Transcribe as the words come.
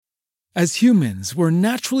As humans, we're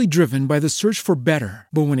naturally driven by the search for better.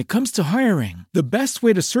 But when it comes to hiring, the best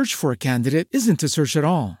way to search for a candidate isn't to search at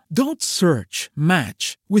all. Don't search,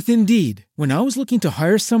 match with Indeed. When I was looking to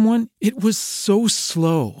hire someone, it was so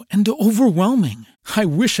slow and overwhelming. I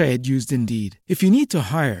wish I had used Indeed. If you need to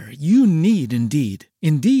hire, you need Indeed.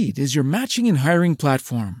 Indeed is your matching and hiring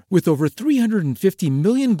platform with over 350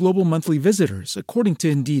 million global monthly visitors, according to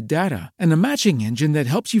Indeed data, and a matching engine that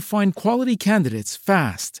helps you find quality candidates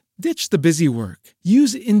fast. Ditch the busy work.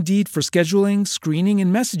 Use Indeed for scheduling, screening,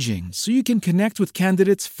 and messaging so you can connect with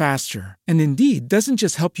candidates faster. And Indeed doesn't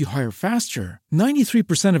just help you hire faster.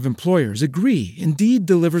 93% of employers agree Indeed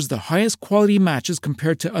delivers the highest quality matches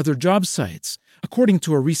compared to other job sites, according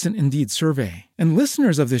to a recent Indeed survey. And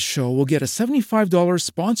listeners of this show will get a $75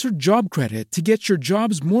 sponsored job credit to get your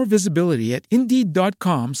jobs more visibility at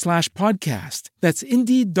Indeed.com/podcast. That's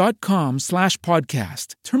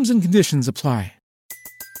Indeed.com/podcast. Terms and conditions apply.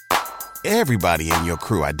 Everybody in your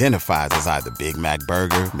crew identifies as either Big Mac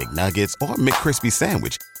Burger, McNuggets, or McCrispy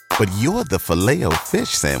Sandwich. But you're the Filet-O-Fish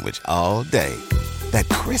Sandwich all day. That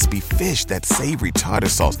crispy fish, that savory tartar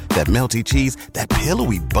sauce, that melty cheese, that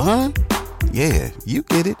pillowy bun. Yeah, you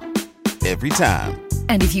get it. Every time.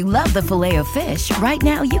 And if you love the Filet-O-Fish, right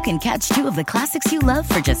now you can catch two of the classics you love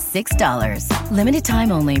for just $6. Limited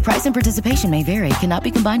time only. Price and participation may vary. Cannot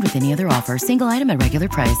be combined with any other offer. Single item at regular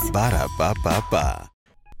price. Ba-da-ba-ba-ba.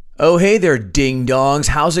 Oh, hey there, ding-dongs.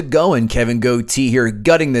 How's it going? Kevin Goatee here,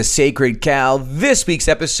 gutting the sacred cow. This week's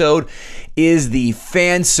episode is the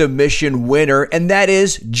fan submission winner, and that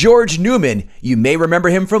is George Newman. You may remember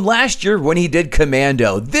him from last year when he did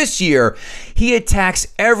Commando. This year, he attacks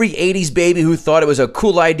every 80s baby who thought it was a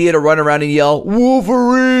cool idea to run around and yell,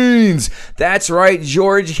 "Wolverines!" That's right,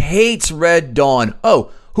 George hates Red Dawn.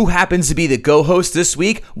 Oh, who happens to be the co-host this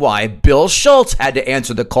week? Why, Bill Schultz had to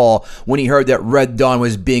answer the call when he heard that Red Dawn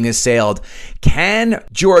was being assailed. Can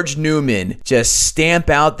George Newman just stamp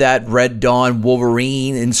out that Red Dawn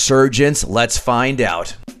Wolverine insurgents? Let's find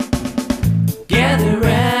out. Gather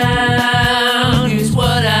round, here's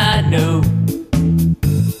what I know.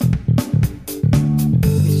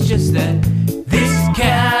 It's just that this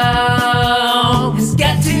cow has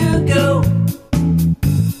got to go.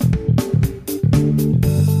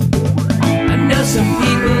 Some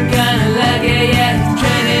people kinda like it, yeah, it's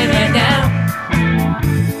trending right now.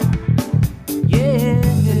 Yeah,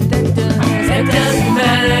 that doesn't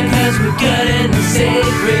matter, cause we're gutting the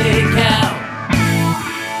sacred cow.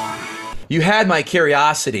 You had my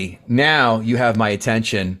curiosity, now you have my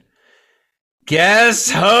attention.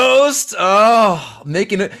 Guest host? Oh,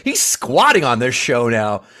 he's squatting on this show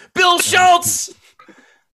now. Bill Schultz!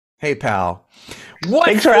 Hey, pal.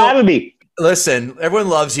 Thanks for having me. Listen, everyone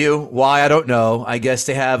loves you. Why? I don't know. I guess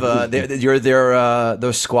they have you're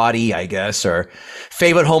their squatty, I guess, or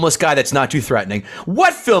favorite homeless guy that's not too threatening.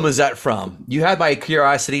 What film is that from? You had my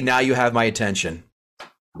curiosity. Now you have my attention.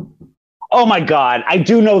 Oh my God, I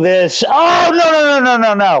do know this. Oh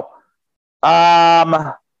no.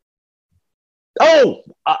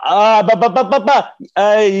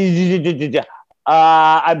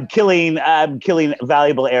 I'm killing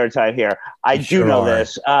valuable airtime here. I do know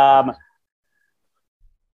this.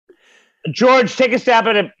 George, take a stab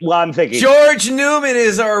at it while I'm thinking. George Newman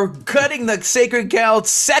is our Cutting the Sacred Cow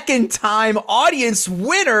second-time audience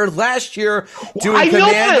winner last year doing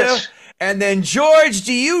Commando. And then, George,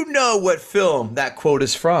 do you know what film that quote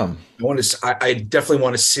is from? I definitely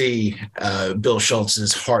want to see Bill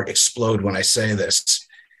Schultz's heart explode when I say this.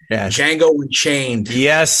 Yes. Django Unchained.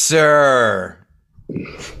 Yes, sir.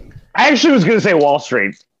 I actually was going to say Wall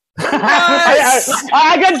Street. Nice!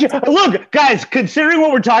 I got you. Look, guys, considering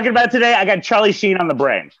what we're talking about today, I got Charlie Sheen on the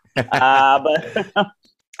brain. But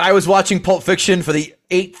I was watching Pulp Fiction for the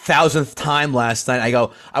 8,000th time last night.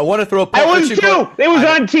 I want to throw a Pulp Fiction. I was too. It was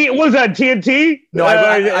on TNT. No,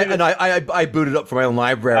 I booted up from my own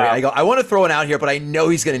library. I want to throw one out here, but I know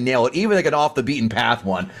he's going to nail it, even like an off the beaten path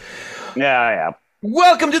one. Yeah.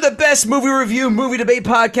 Welcome to the best movie review, movie debate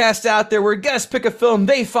podcast out there, where guests pick a film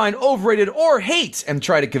they find overrated or hate and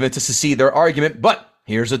try to convince us to see their argument. But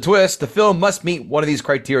here's a twist. The film must meet one of these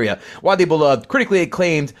criteria. Widely beloved, critically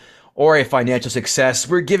acclaimed, or a financial success.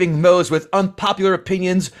 We're giving those with unpopular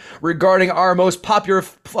opinions regarding our most popular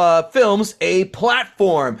films a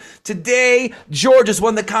platform. Today, George has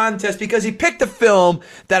won the contest because he picked a film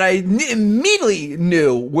that I immediately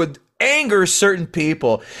knew would anger certain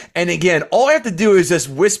people. And again, all I have to do is just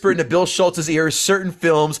whisper into Bill Schultz's ear certain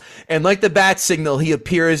films, and like the bat signal, he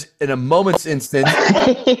appears in a moment's instant.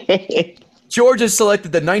 George has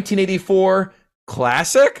selected the 1984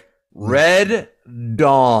 classic Red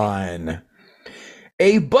Dawn.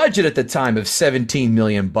 A budget at the time of 17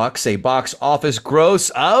 million bucks, a box office gross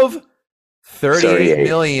of 38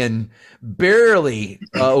 million, barely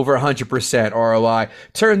over 100% ROI.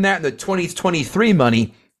 Turn that into 2023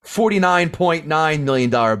 money, $49.9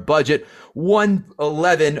 million budget,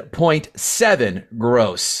 111.7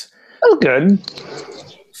 gross. Oh, good.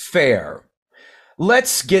 Fair.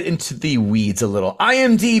 Let's get into the weeds a little.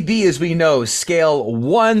 IMDb, as we know, scale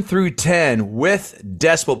 1 through 10 with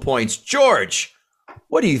decimal points. George,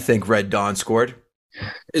 what do you think Red Dawn scored?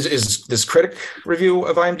 Is this critic review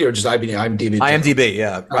of IMDb or just IMDb? IMDb,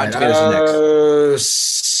 yeah. Rotten Tomatoes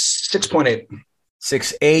is next. 6.8.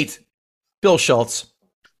 6.8. Bill Schultz.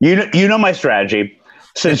 You know my strategy.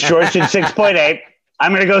 Since George did 6.8,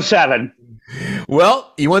 I'm going to go 7.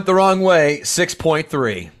 Well, you went the wrong way.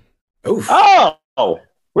 6.3. Oof. Oh,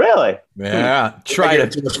 really? Yeah. Try to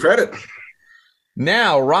too much credit.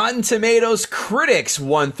 Now, Rotten Tomatoes critics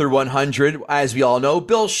 1 through 100, as we all know.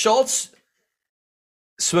 Bill Schultz,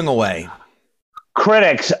 swing away.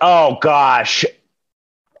 Critics, oh gosh.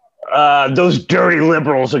 Those dirty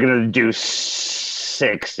liberals are going to do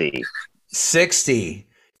 60. 60.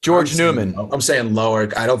 George Newman. I'm saying lower.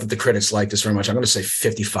 I don't think the critics like this very much. I'm going to say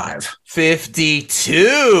 55.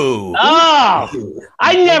 52. Oh,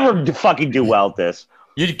 I never fucking do well at this.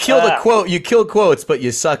 You kill the quote. You kill quotes, but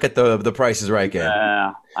you suck at the Price is Right game.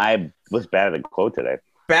 I was bad at the quote today.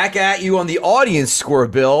 Back at you on the audience score,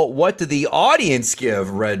 Bill. What did the audience give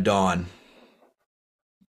Red Dawn?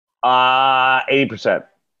 80%.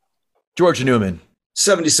 George Newman.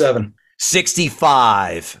 77.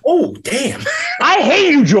 65. Oh, damn. I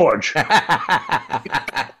hate you, George.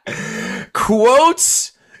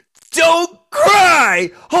 Quotes, don't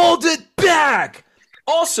cry, hold it back.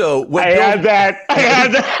 Also, what I had that.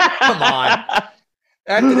 Come on.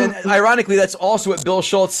 Ironically, that's also what Bill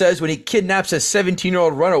Schultz says when he kidnaps a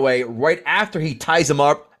 17-year-old runaway right after he ties him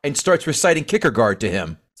up and starts reciting Kierkegaard to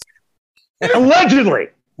him. Allegedly.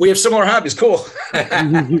 We have similar hobbies. Cool.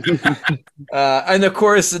 And of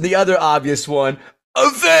course, the other obvious one,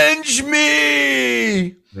 avenge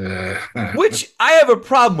me! Which I have a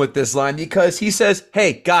problem with this line because he says,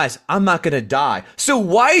 hey, guys, I'm not going to die. So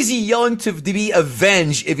why is he yelling to be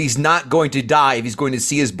avenged if he's not going to die, if he's going to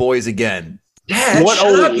see his boys again? Dad,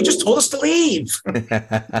 shut up. You just told us to leave.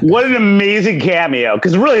 What an amazing cameo.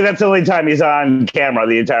 Because really, that's the only time he's on camera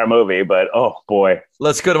the entire movie. But, oh, boy.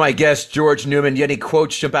 Let's go to my guest, George Newman. You any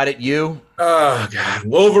quotes jump out at you? Oh, God.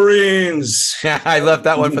 Wolverines. I left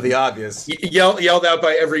that one for the obvious. Yelled out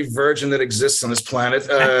by every virgin that exists on this planet.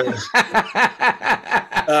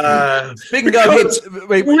 Speaking of,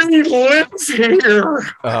 wait. We live here.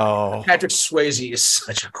 Oh. Patrick Swayze is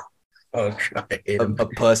such a... Oh, God, I hate him. A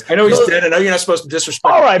puss. I know he's dead. I know you're not supposed to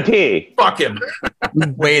disrespect him. R.I.P. Fuck him.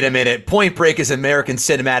 Wait a minute. Point Break is an American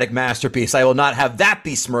cinematic masterpiece. I will not have that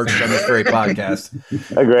besmirched on this very podcast.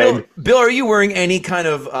 Agreed. Bill, are you wearing any kind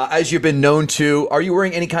of, as you've been known to, are you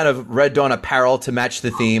wearing any kind of Red Dawn apparel to match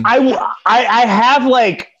the theme? I have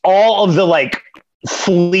like all of the like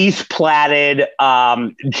fleece plaited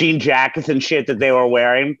jean jackets and shit that they were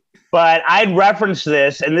wearing, but I'd reference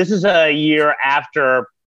this, and this is a year after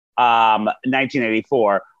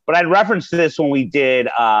 1984, but I'd referenced this when we did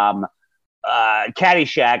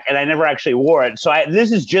Caddyshack, and I never actually wore it. So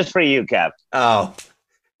this is just for you, Kev. Oh,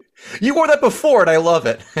 you wore that before, and I love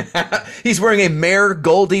it. He's wearing a Mayor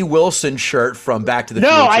Goldie Wilson shirt from Back to the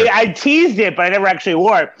Future. No, I teased it, but I never actually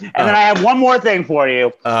wore it. And then I have one more thing for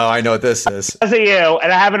you. Oh, I know what this is. Because of you,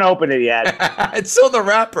 and I haven't opened it yet. It's still the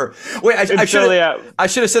wrapper. Wait, I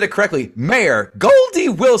should have said it correctly. Mayor Goldie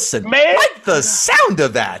Wilson. Mayor? Like the sound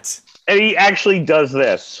of that. And he actually does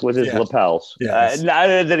this with his lapels. Yes. Not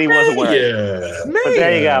that he wasn't wearing. Yeah. But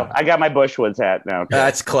there you go. I got my Bushwoods hat now.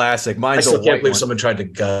 That's classic. Mine's I still a can't white believe one. someone tried to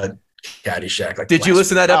gut Caddyshack. Like Did you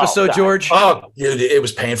listen to that episode, God. George? Oh, dude, it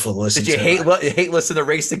was painful to listen Did you hate listen to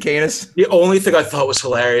Race to Canis? The only thing I thought was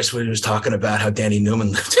hilarious when he was talking about how Danny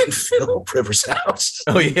Newman lived in Phil Rivers' house.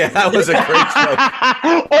 Oh, yeah, that was a great joke.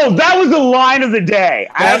 Oh, that was the line of the day.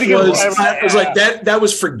 That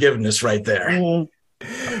was forgiveness right there. Mm-hmm.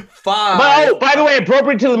 5. But, by the way,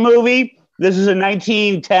 appropriate to the movie, this is a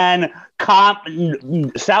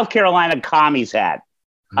 1910 South Carolina commies hat.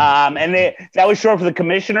 And that was short for the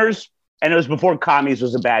Commissioners, and it was before commies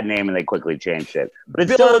was a bad name, and they quickly changed it. But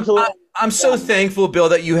it's Bill, I'm so thankful, Bill,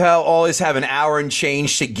 that you always have an hour and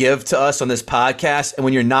change to give to us on this podcast, and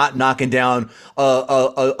when you're not knocking down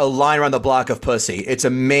a line around the block of pussy. It's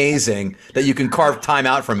amazing that you can carve time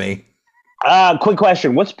out for me. Quick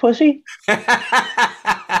question. What's pussy?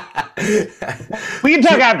 We can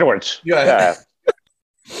talk afterwards.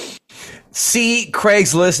 See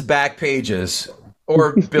Craigslist back pages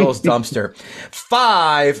or Bill's dumpster.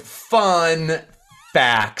 5 fun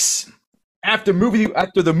facts. After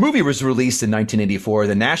the movie was released in 1984,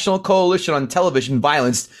 the National Coalition on Television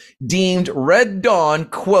Violence deemed Red Dawn,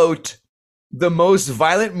 quote, the most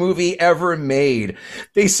violent movie ever made.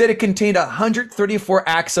 They said it contained 134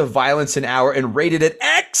 acts of violence an hour and rated it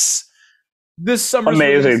X. This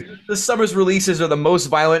summer's releases are the most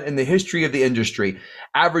violent in the history of the industry,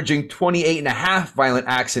 averaging 28 and a half violent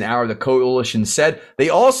acts an hour, the coalition said. They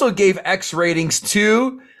also gave X ratings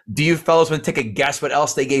to, do you fellas want to take a guess what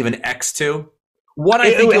else they gave an X to? What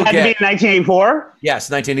I think you'll get. It had to be 1984?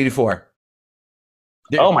 Yes, 1984.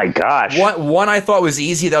 Oh my gosh. One I thought was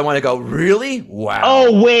easy that I want to go, really? Wow.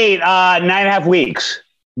 Oh, wait, 9.5 weeks.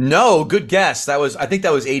 No, good guess. I think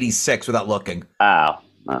that was 86 without looking. Oh.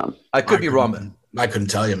 I could be wrong. I couldn't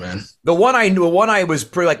tell you, man. The one I was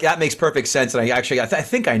pretty like, that makes perfect sense. And I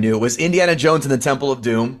think I knew it was Indiana Jones and the Temple of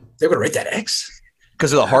Doom. They're going to rate that X?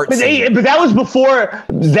 Because of the heart. But that was before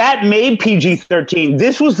that made PG-13.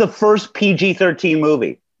 This was the first PG-13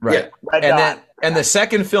 movie. Right. Yeah. And the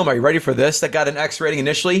second film, are you ready for this, that got an X rating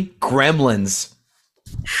initially? Gremlins.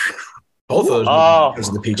 Both of those movies because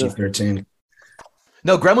of the PG-13.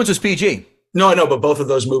 No, Gremlins was PG. No, I know, but both of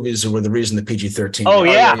those movies were the reason the PG-13. Oh,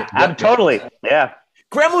 yeah. Totally. Yeah.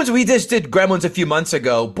 Gremlins, we just did Gremlins a few months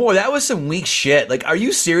ago. Boy, that was some weak shit. Like, are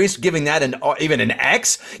you serious giving that even an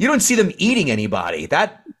X? You don't see them eating anybody.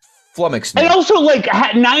 That flummoxed me. And also, like,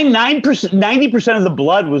 90% of the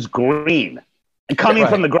blood was green coming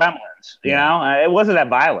from the Gremlins. You know, it wasn't that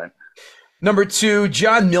violent. Number 2,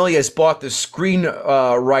 John Milius bought the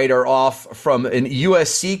screenwriter off from an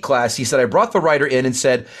USC class. He said, I brought the writer in and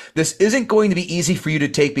said, this isn't going to be easy for you to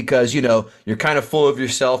take because, you know, you're kind of full of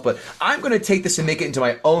yourself, but I'm going to take this and make it into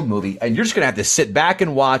my own movie. And you're just going to have to sit back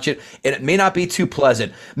and watch it. And it may not be too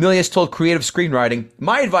pleasant. Milius told Creative Screenwriting,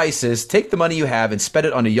 my advice is take the money you have and spend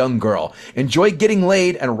it on a young girl. Enjoy getting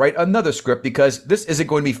laid and write another script because this isn't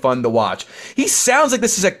going to be fun to watch. He sounds like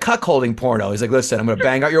this is a cuckolding porno. He's like, listen, I'm going to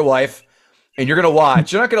bang out your wife. And you're going to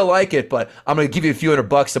watch. You're not going to like it, but I'm going to give you a few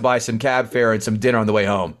 $100 to buy some cab fare and some dinner on the way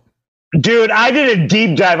home. Dude, I did a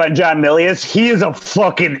deep dive on John Milius. He is a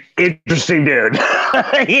fucking interesting dude.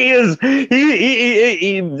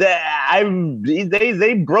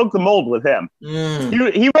 They broke the mold with him.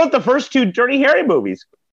 He wrote the first 2 Dirty Harry movies.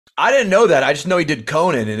 I didn't know that. I just know he did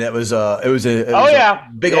Conan, and it was a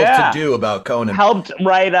big old to-do about Conan. Helped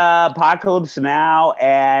write Apocalypse Now,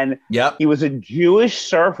 and he was a Jewish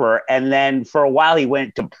surfer, and then for a while he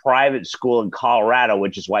went to private school in Colorado,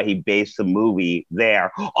 which is why he based the movie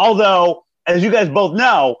there. Although, as you guys both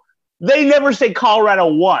know, they never say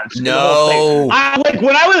Colorado once. No. When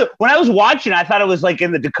I was watching, I thought it was like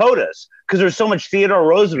in the Dakotas because there's so much Theodore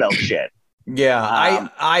Roosevelt shit. Yeah,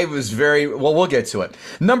 I was very well. We'll get to it.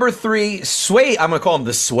 Number 3, Sway. I'm gonna call him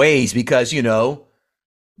the Sways because you know,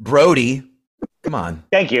 Brody. Come on.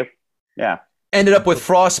 Thank you. Yeah. Ended up with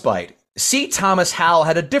frostbite. C. Thomas Howell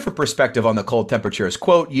had a different perspective on the cold temperatures.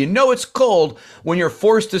 Quote, you know it's cold when you're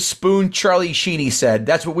forced to spoon Charlie Sheen, he said.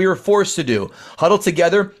 That's what we were forced to do. Huddle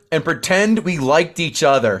together and pretend we liked each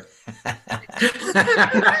other.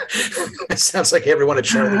 It sounds like everyone at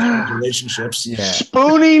Charlie Sheen's relationships. Yeah.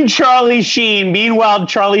 Spooning Charlie Sheen. Meanwhile,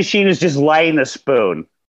 Charlie Sheen is just lighting the spoon.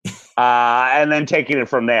 And then taking it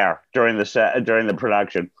from there during the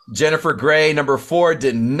production. Jennifer Grey, number 4,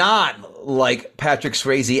 did not like Patrick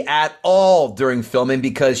Swayze at all during filming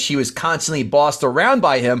because she was constantly bossed around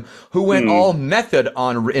by him, who went all method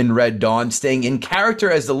in Red Dawn, staying in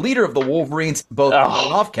character as the leader of the Wolverines, both on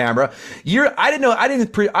and off camera. I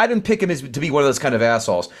didn't pick him to be one of those kind of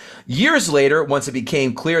assholes. Years later, once it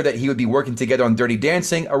became clear that he would be working together on Dirty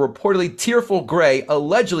Dancing, a reportedly tearful Grey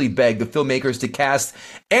allegedly begged the filmmakers to cast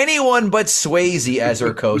anyone but Swayze as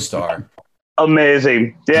her co-star.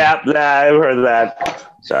 Amazing. Yeah, I've heard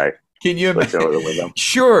that. Sorry. Can you imagine?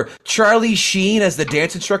 Sure, Charlie Sheen as the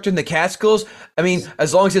dance instructor in the Catskills. I mean,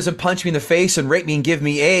 as long as he doesn't punch me in the face and rape me and give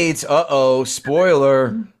me AIDS.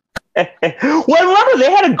 Spoiler. Well, remember,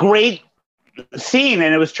 they had a great scene,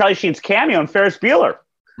 and it was Charlie Sheen's cameo in Ferris Bueller.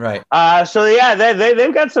 Right. So, yeah,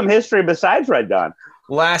 they've got some history besides Red Dawn.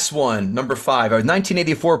 Last one, number 5. A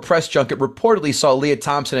 1984 press junket reportedly saw Leah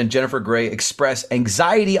Thompson and Jennifer Grey express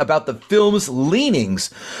anxiety about the film's leanings,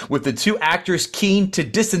 with the 2 actors keen to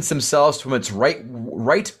distance themselves from its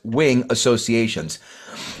right-wing associations.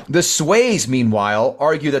 The Sways, meanwhile,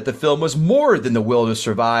 argue that the film was more than the will to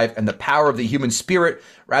survive and the power of the human spirit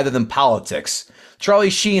rather than politics. Charlie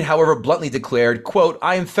Sheen, however, bluntly declared, quote,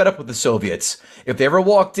 I am fed up with the Soviets. If they ever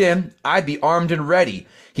walked in, I'd be armed and ready.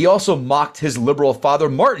 He also mocked his liberal father,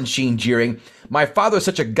 Martin Sheen, jeering, my father is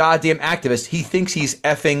such a goddamn activist, he thinks he's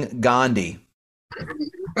effing Gandhi.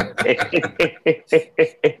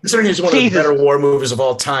 Considering he's one of the better war movies of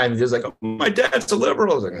all time, he's like, oh, my dad's a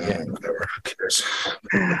liberal. I was like, whatever, who cares?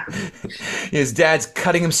 His dad's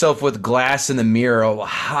cutting himself with glass in the mirror,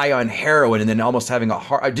 high on heroin, and then almost having a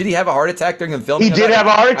heart. Did he have a heart attack during the film? He did have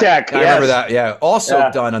a heart attack. I remember that. Yeah. Also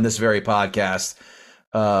done on this very podcast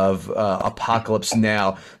of Apocalypse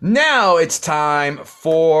Now. Now it's time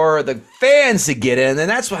for the fans to get in, and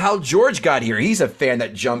that's how George got here. He's a fan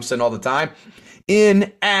that jumps in all the time.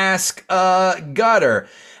 In Ask Gutter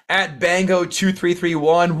at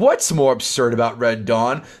Bango2331. What's more absurd about Red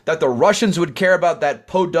Dawn? That the Russians would care about that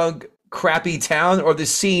podunk crappy town, or the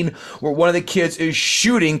scene where one of the kids is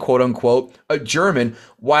shooting, quote unquote, a German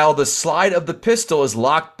while the slide of the pistol is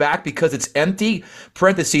locked back because it's empty?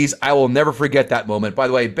 Parentheses, I will never forget that moment. By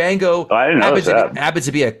the way, Bango happens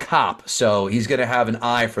to be a cop, so he's going to have an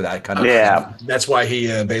eye for that kind of thing. That's why he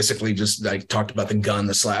basically just like talked about the gun,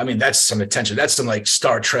 the slide. I mean, that's some attention. That's some like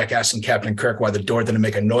Star Trek asking Captain Kirk why the door didn't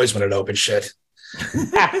make a noise when it opened. Shit.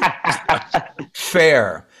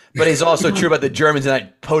 Fair. But he's also true about the Germans in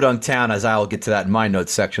that podunk town, as I'll get to that in my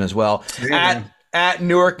notes section as well. At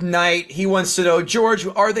Newark Knight, he wants to know, George,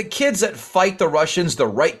 are the kids that fight the Russians the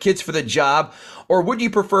right kids for the job, or would you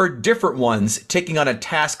prefer different ones taking on a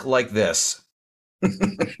task like this?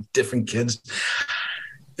 Different kids?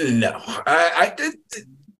 No.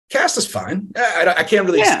 Cast is fine. I can't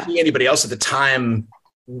really see anybody else at the time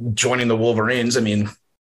joining the Wolverines. I mean,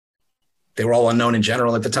 they were all unknown in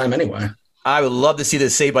general at the time anyway. I would love to see the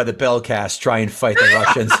Saved by the Bell cast try and fight the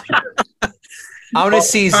Russians. I want to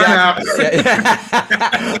see Zach.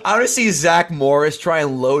 I want to see Zach Morris try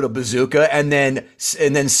and load a bazooka, and then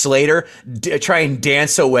Slater try and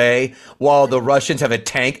dance away while the Russians have a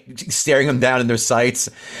tank staring them down in their sights,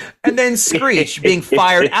 and then Screech being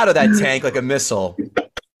fired out of that tank like a missile.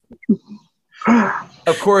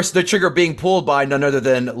 Of course, the trigger being pulled by none other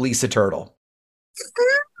than Lisa Turtle.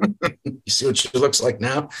 You see what she looks like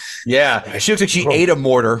now? Yeah, she looks like she ate a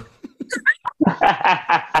mortar.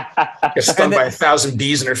 Got stung by 1,000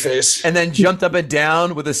 bees in her face. And then jumped up and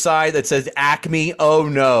down with a sign that says Acme, oh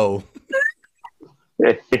no.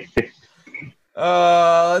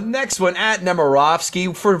 Next one, at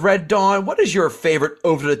Nemirovsky for Red Dawn. What is your favorite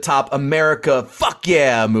over-the-top America fuck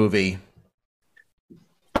yeah movie?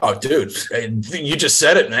 Oh, dude, you just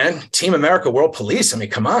said it, man. Team America World Police. I mean,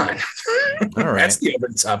 come on. All right. That's the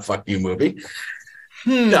over-the-top fuck you movie.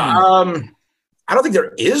 I don't think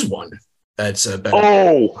there is one that's better.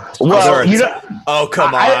 Oh, well, oh,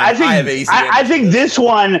 come on. I think this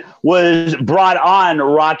one was brought on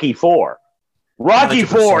Rocky IV. Rocky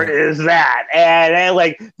 4 is that. And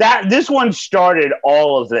like that, this one started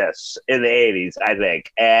all of this in the 80s, I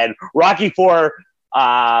think. And Rocky 4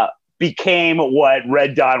 became what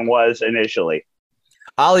Red Dawn was initially.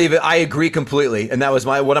 I agree completely. And that was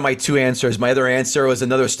one of my two answers. My other answer was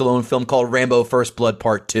another Stallone film called Rambo First Blood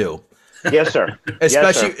Part 2. Yes, sir.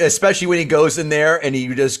 Especially when he goes in there and he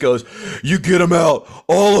just goes, "You get them out,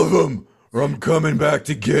 all of them, or I'm coming back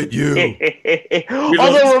to get you."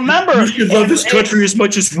 Although remember, you love this country as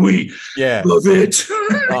much as we love it.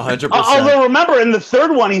 100%. Although remember, in the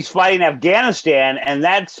third one, he's fighting Afghanistan, and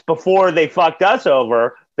that's before they fucked us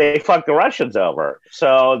over. They fucked the Russians over.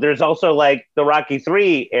 So there's also like the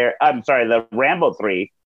the Rambo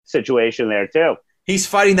 3 situation there too. He's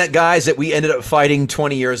fighting that guys that we ended up fighting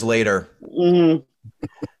 20 years later. Mm-hmm.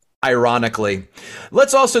 Ironically.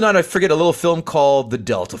 Let's also not forget a little film called The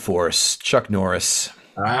Delta Force, Chuck Norris.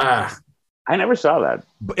 I never saw that.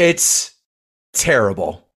 It's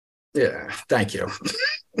terrible. Yeah, thank you.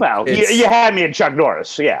 Well, you had me at Chuck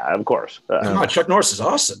Norris. Yeah, of course. Chuck Norris is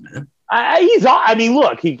awesome, man.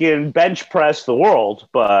 Look, he can bench press the world,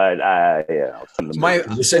 but they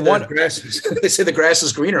say the grass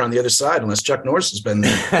is greener on the other side, unless Chuck Norris has been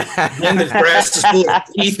there. And the grass is full of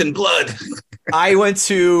teeth and blood. I went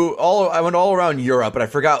all around Europe, but I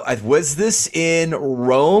forgot. Was this in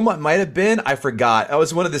Rome? It might have been. I forgot. I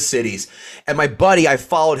was one of the cities, and my buddy, I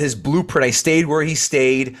followed his blueprint. I stayed where he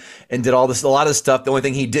stayed and did a lot of stuff. The only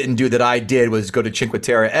thing he didn't do that I did was go to Cinque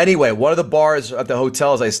Terre. Anyway, one of the bars at the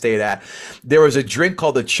hotels I stayed at, there was a drink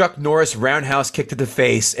called the Chuck Norris Roundhouse Kick to the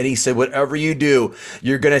Face, and he said, "Whatever you do,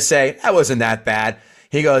 you're gonna say that wasn't that bad."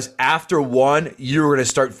 He goes, "After one, you're gonna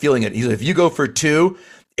start feeling it." He's like, "If you go for two."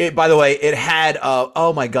 By the way, it had,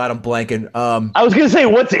 oh my God, I'm blanking. I was going to say,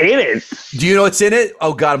 what's in it? Do you know what's in it?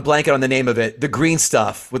 Oh God, I'm blanking on the name of it. The green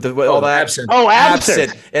stuff with all that. Absinthe. Oh,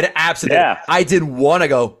 absinthe. Absinthe. Yeah. I did one. I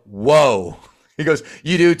go, whoa. He goes,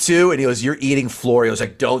 "You do two?" And he goes, "You're eating floor." He was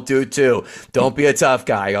like, "Don't do two. Don't be a tough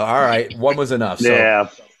guy." I go, "All right, one was enough." So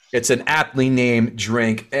it's an aptly named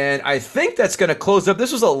drink. And I think that's going to close up.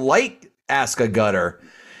 This was a light ask a gutter.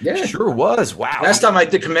 Yeah, sure was. Wow. Last time I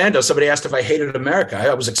did Commando, somebody asked if I hated America.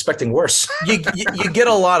 I was expecting worse. you get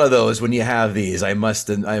a lot of those when you have these. I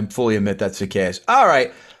fully admit that's the case. All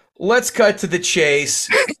right, let's cut to the chase.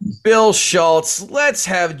 Bill Schultz. Let's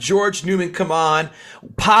have George Newman come on,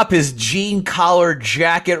 pop his jean collar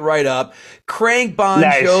jacket right up, crank Bon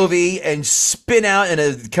Jovi, and spin out in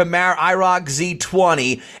a Camaro IROC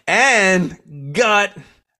Z20 and gut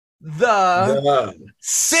the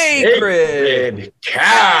Sacred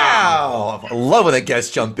Cow. I love when the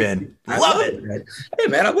guests jump in. Love it. Man. Hey,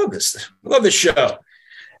 man, I love this. I love this show.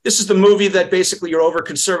 This is the movie that basically your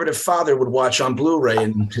over-conservative father would watch on Blu-ray,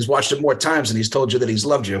 and he's watched it more times, and he's told you that he's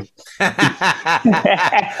loved you. Out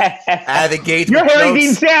of the gate. You're Harry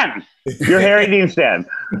Dean Stanton. You're Harry Dean Stanton.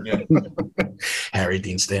 Harry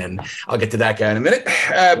Dean Stanton. I'll get to that guy in a minute.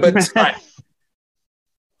 But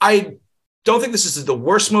I don't think this is the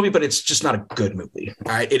worst movie, but it's just not a good movie.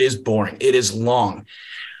 All right. It is boring. It is long.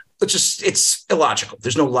 It's illogical.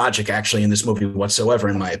 There's no logic actually in this movie whatsoever,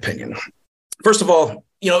 in my opinion. First of all,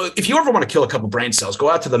 if you ever want to kill a couple brain cells, go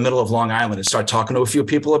out to the middle of Long Island and start talking to a few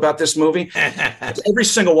people about this movie. Every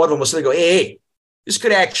single one of them will say, hey, this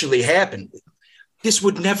could actually happen. This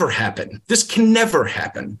would never happen. This can never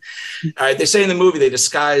happen. They say in the movie they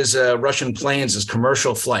disguise Russian planes as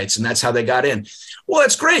commercial flights, and that's how they got in. Well,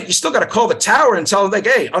 that's great. You still got to call the tower and tell them, like,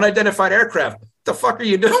 hey, unidentified aircraft. The fuck are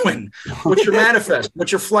you doing? What's your manifest?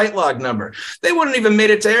 What's your flight log number? They wouldn't even made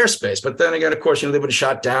it to airspace. But then again, of course, they would have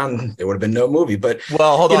shot down. There would have been no movie. But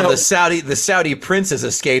well, hold on. The Saudi princes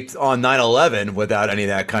escaped on 9/11 without any of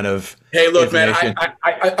that kind of. Hey, look, man,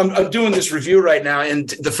 I'm doing this review right now, and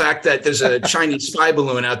the fact that there's a Chinese spy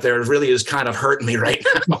balloon out there really is kind of hurting me right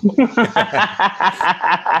now.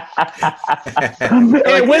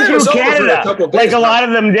 It went through Canada, like a lot of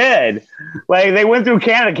them did. Like they went through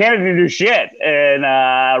Canada. Canada didn't do shit in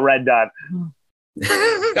Red Dawn.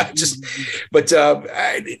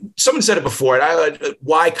 Someone said it before.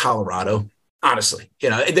 Why Colorado? Honestly,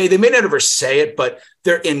 they may not ever say it, but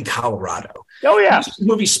they're in Colorado. Oh, yeah. This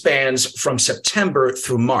movie spans from September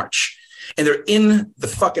through March, and they're in the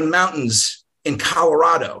fucking mountains in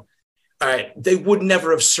Colorado. All right. They would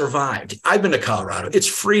never have survived. I've been to Colorado. It's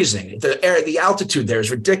freezing. The altitude there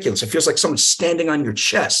is ridiculous. It feels like someone's standing on your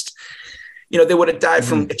chest. They would have died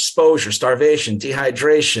from exposure, starvation,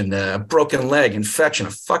 dehydration, broken leg, infection,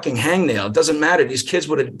 a fucking hangnail. It doesn't matter. These kids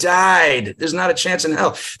would have died. There's not a chance in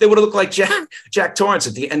hell. They would have looked like Jack Torrance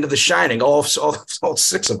at the end of The Shining, all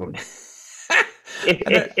six of them.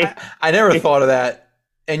 I never thought of that.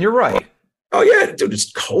 And you're right. Oh, yeah, dude,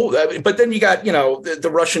 it's cold. But then you got,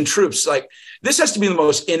 the Russian troops. Like, this has to be the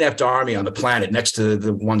most inept army on the planet next to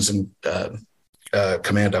the ones in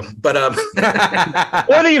Commando. But or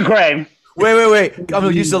the Ukraine. Wait. I'm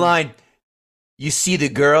going to use the line. You see the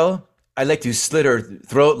girl? I like to slit her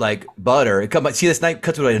throat like butter. See this knife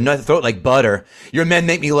cuts through her throat like butter. Your men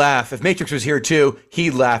make me laugh. If Matrix was here too,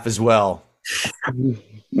 he'd laugh as well.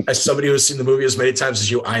 As somebody who has seen the movie as many times as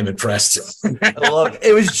you, I'm impressed. I love it.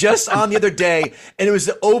 It was just on the other day, and it was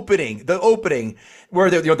the opening where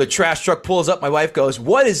the trash truck pulls up. My wife goes,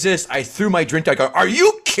 "What is this?" I threw my drink. I go, "Are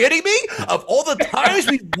you kidding me? Of all the times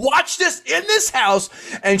we watched this in this house,"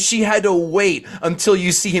 and she had to wait until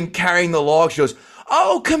you see him carrying the log. She goes,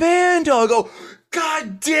 "Oh, Commando!" I go,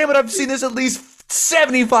 "God damn it! I've seen this at least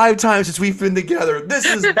 75 times since we've been together. This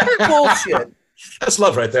is bullshit." That's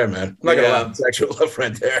love right there, man. I'm not going to lie. It's actual love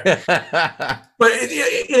right there. But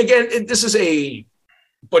again, this is a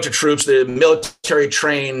bunch of troops, the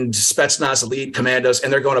military-trained Spetsnaz elite commandos,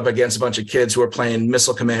 and they're going up against a bunch of kids who are playing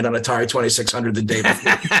Missile Command on Atari 2600 the day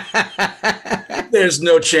before. There's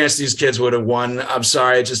no chance these kids would have won. I'm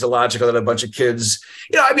sorry. It's just illogical that a bunch of kids,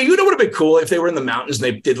 would have been cool if they were in the mountains and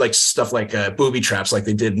they did like stuff like booby traps like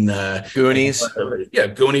they did in Goonies.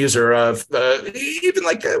 Goonies, or even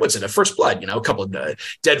like, a First Blood, a couple of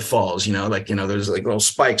deadfalls, there's like little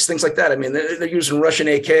spikes, things like that. I mean, they're using Russian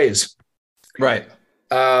AKs. Right.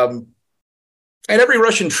 And every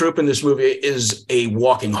Russian troop in this movie is a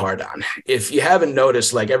walking hard-on. If you haven't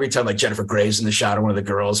noticed, like every time like Jennifer Grey's in the shot or one of the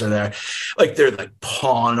girls are there, like they're like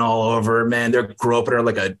pawing all over her, man. They're groping her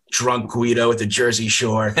like a drunk Guido at the Jersey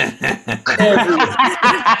Shore.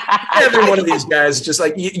 every one of these guys, just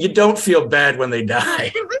like you don't feel bad when they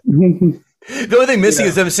die. The only thing missing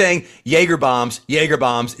is them saying Jaeger bombs, Jaeger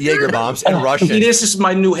bombs, Jaeger bombs in Russian. This is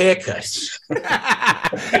my new haircut.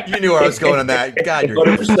 You knew where I was going on that. God, you're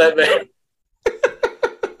 100%, man.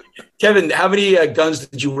 Kevin, how many guns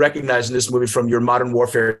did you recognize in this movie from your Modern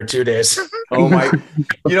Warfare 2 days? Oh my!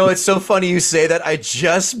 It's so funny you say that. I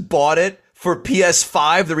just bought it for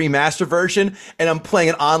PS5, the remaster version, and I'm playing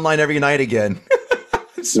it online every night again.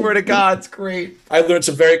 swear to God, it's great. I learned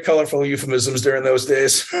some very colorful euphemisms during those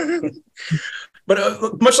days.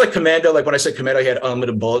 But much like Commando, like when I said Commando, he had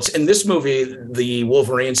unlimited bullets. In this movie, the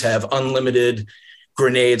Wolverines have unlimited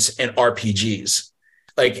grenades and RPGs.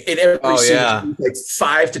 Like in every scene, like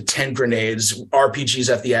 5 to 10 grenades,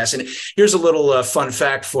 RPGs at the ass. And here's a little fun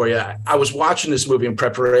fact for you. I was watching this movie in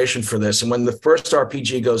preparation for this. And when the first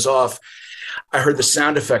RPG goes off, I heard the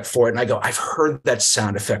sound effect for it. And I go, I've heard that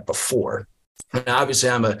sound effect before. And obviously,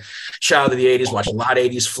 I'm a child of the 80s, watched a lot of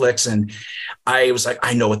 80s flicks. And I was like,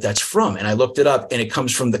 I know what that's from. And I looked it up. And it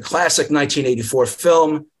comes from the classic 1984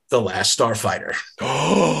 film, The Last Starfighter.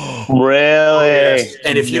 Really? Yes.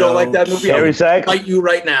 And if you don't like that movie, I'll fight you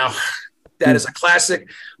right now. That is a classic,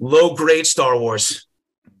 low-grade Star Wars.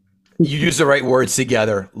 You use the right words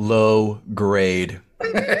together. Low grade.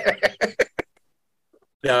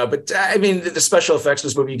 No, but I mean, the special effects in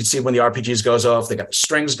this movie, you can see when the RPGs goes off, they got the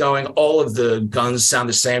strings going. All of the guns sound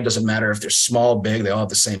the same. Doesn't matter if they're small, big, they all have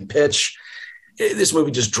the same pitch. This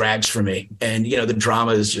movie just drags for me. And, you know, the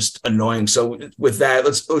drama is just annoying. So with that,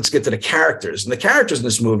 let's get to the characters. And the characters in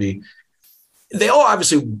this movie, they all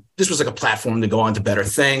obviously, this was like a platform to go on to better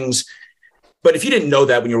things. But if you didn't know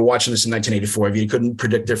that when you were watching this in 1984, if you couldn't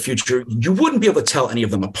predict their future, you wouldn't be able to tell any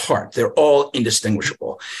of them apart. They're all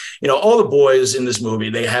indistinguishable. You know, all the boys in this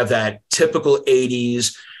movie, they have that typical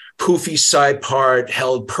 80s poofy side part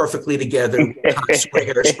held perfectly together,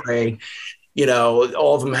 hairspray. You know,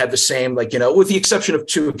 all of them have the same, like, you know, with the exception of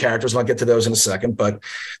 2 characters, and I'll get to those in a second, but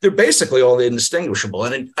they're basically all indistinguishable.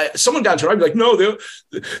 And someone got into it, I'd be like, no, they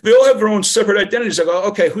all have their own separate identities. I go,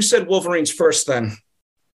 okay, who said Wolverines first then?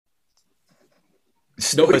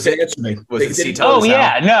 Nobody can answer me. Oh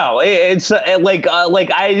yeah, no, it's like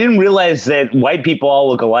I didn't realize that white people all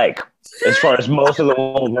look alike as far as most of the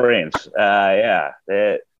Wolverines. Yeah.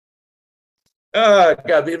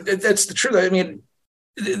 God, that's the truth. I mean,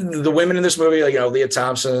 the women in this movie, like, you know, Leah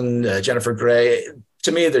Thompson, Jennifer Grey.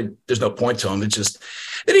 To me, there's no point to them. It's just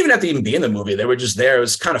they didn't even have to even be in the movie. They were just there. It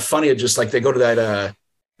was kind of funny. It just like they go to the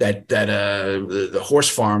horse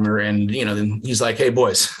farmer, and you know, then he's like, "Hey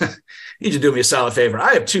boys, you need to do me a solid favor.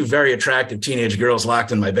 I have 2 very attractive teenage girls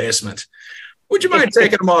locked in my basement. Would you mind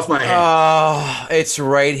taking them off my hands?" Oh, it's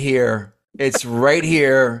right here. It's right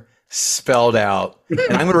here, spelled out. And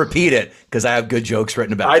I'm going to repeat it because I have good jokes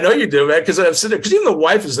written about it. I know you do, man, because I'm sitting there, because even the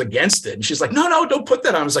wife is against it. And she's like, no, don't put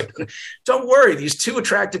that on. I was like, don't worry. These 2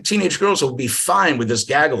 attractive teenage girls will be fine with this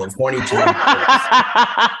gaggle of horny teenagers.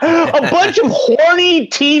 A bunch of horny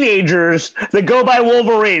teenagers that go by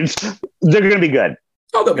Wolverines. They're going to be good.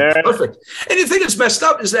 Oh, they'll be perfect. And the thing that's messed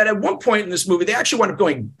up is that at one point in this movie, they actually wound up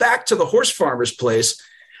going back to the horse farmer's place.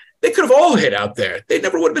 They could have all hid out there. They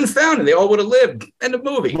never would have been found, and they all would have lived. End of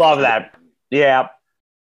movie. Love that. Yeah.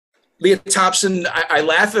 Leah Thompson, I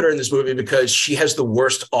laugh at her in this movie because she has the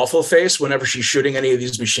worst awful face whenever she's shooting any of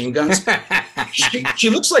these machine guns. she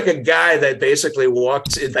looks like a guy that basically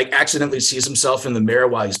accidentally sees himself in the mirror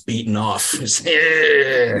while he's beaten off.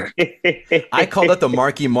 I call that the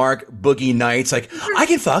Marky Mark Boogie Nights. Like, I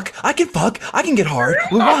can fuck, I can get hard.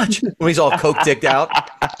 We watch when he's all coke dicked out.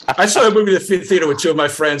 I saw that movie in the theater with 2 of my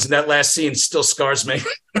friends, and that last scene still scars me.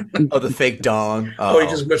 Oh, the fake dong. Oh, he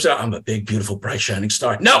just whips out, "I'm a big, beautiful, bright, shining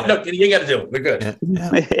star." No, you got to do it. We're good. Yeah.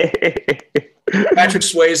 Patrick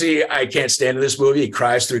Swayze, I can't stand in this movie. He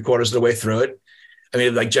cries 3/4 of the way through it. I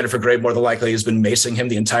mean, like, Jennifer Grey more than likely has been macing him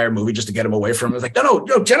the entire movie just to get him away from him. It's like, no,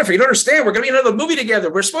 Jennifer, you don't understand. We're going to be in another movie together.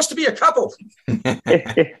 We're supposed to be a couple.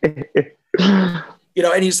 You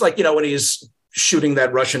know, and he's like, you know, when he's shooting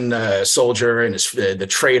that Russian soldier and the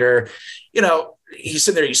traitor, you know, he's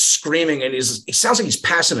sitting there, he's screaming, and he sounds like he's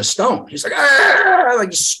passing a stone. He's like, like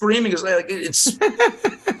he's screaming. It's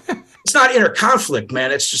not inner conflict,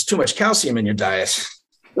 man. It's just too much calcium in your diet.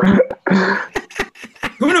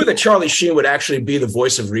 Who knew that Charlie Sheen would actually be the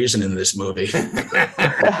voice of reason in this movie?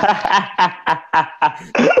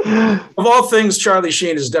 Of all things, Charlie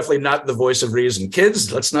Sheen is definitely not the voice of reason.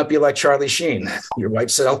 Kids, let's not be like Charlie Sheen. Your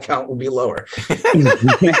white cell count will be lower.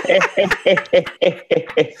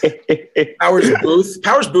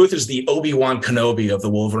 Powers Booth is the Obi-Wan Kenobi of the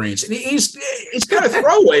Wolverines. And he's kind of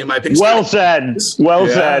throwaway in my opinion. Well said.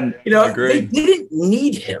 You know, they didn't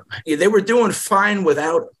need him. They were doing fine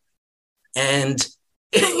without him. And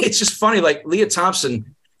it's just funny, like Leah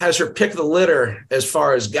Thompson has her pick the litter as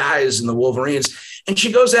far as guys in the Wolverines, and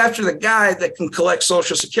she goes after the guy that can collect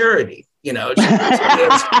Social Security. You know,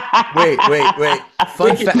 wait.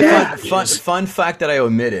 Fun fact that I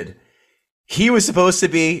omitted. He was supposed to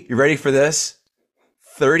be, you ready for this?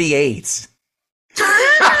 38.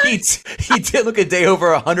 he did look a day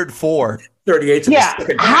over 104. 38. Yeah.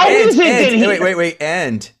 How is it that he... Wait.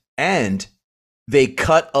 And they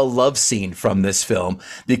cut a love scene from this film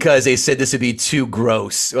because they said this would be too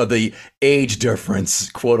gross, or the age difference,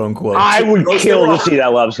 quote unquote. I would kill to see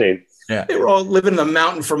that love scene. Yeah. They were all living in the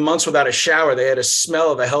mountain for months without a shower. They had a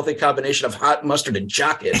smell of a healthy combination of hot mustard and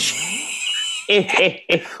jock itch.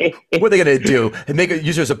 What are they going to do? And make it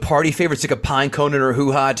use her as a party favorite, stick a pine cone in her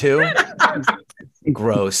hoo-ha too?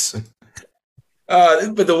 Gross.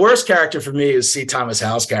 But the worst character for me is C. Thomas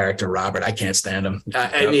Howell's character, Robert. I can't stand him.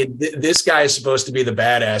 I mean, this guy is supposed to be the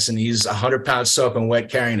badass, and he's 100 pounds soaking wet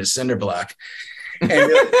carrying a cinder block. And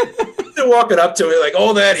they're walking up to me like,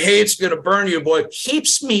 "Oh, that hate's going to burn you, boy.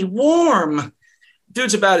 Keeps me warm."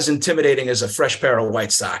 Dude's about as intimidating as a fresh pair of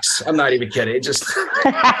white socks. I'm not even kidding. It just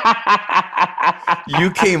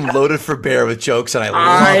You came loaded for bear with jokes, and I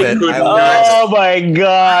love it. Oh my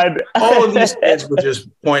God. All of these kids were just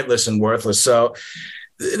pointless and worthless. So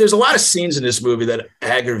there's a lot of scenes in this movie that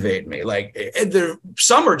aggravate me. Like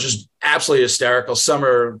some are just absolutely hysterical. Some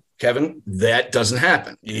are, Kevin, that doesn't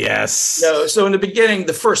happen. Yes. So in the beginning,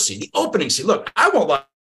 the first scene, the opening scene, look, I won't lie.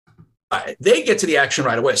 They get to the action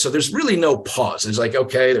right away. So there's really no pause. It's like,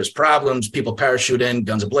 okay, there's problems. People parachute in,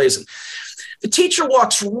 guns a-blazing. The teacher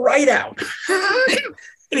walks right out. And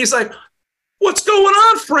he's like, "What's going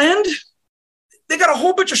on, friend? They got a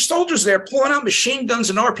whole bunch of soldiers there pulling out machine guns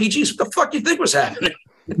and RPGs. What the fuck do you think was happening?"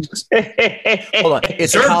 Hold on.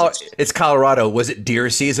 It's Colorado. Was it deer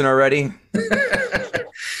season already?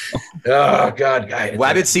 Oh, God.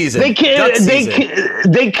 Wabbit season. They killed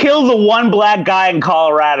the one black guy in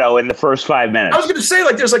Colorado in the first 5 minutes. I was going to say,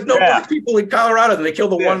 like, there's like no black people in Colorado, and they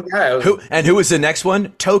killed the one guy. Who was the next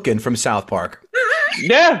one? Token from South Park.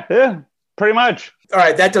 Yeah, pretty much. All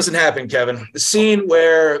right, that doesn't happen, Kevin. The scene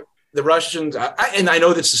where the Russians, and I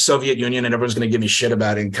know this is the Soviet Union, and everyone's going to give me shit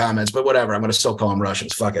about it in comments, but whatever. I'm going to still call them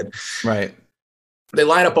Russians. Fuck it. Right. They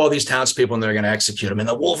line up all these townspeople and they're going to execute them. And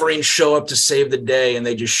the Wolverines show up to save the day, and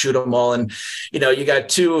they just shoot them all. And, you got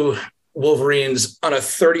two Wolverines on a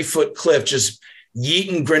 30-foot cliff just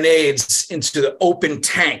yeeting grenades into the open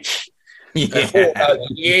tank.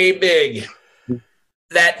 Yay big.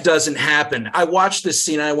 That doesnn't happen. I watched this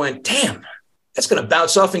scene. I went, damn, that's going to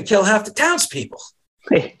bounce off and kill half the townspeople.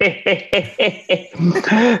 They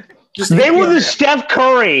were the Steph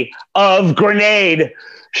Curry of grenade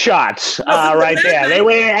shots right there. They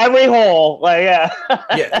went in every hole. Like,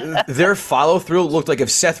 yeah, their follow through looked like if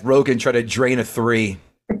Seth Rogen tried to drain a 3.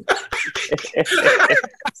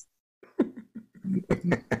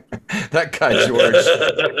 That guy, George.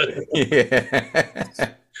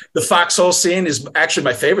 Yeah. The foxhole scene is actually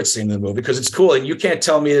my favorite scene in the movie because it's cool. And you can't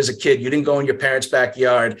tell me as a kid, you didn't go in your parents'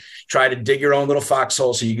 backyard, try to dig your own little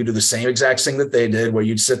foxhole so you could do the same exact thing that they did, where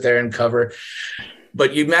you'd sit there and cover.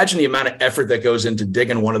 But you imagine the amount of effort that goes into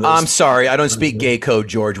digging one of those. I'm sorry, I don't speak gay code,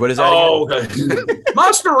 George. What is that? Oh,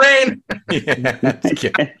 Monster Rain. But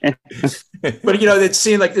that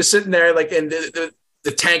scene, like they're sitting there, like, and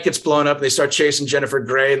the tank gets blown up. And they start chasing Jennifer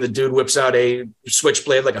Grey, and the dude whips out a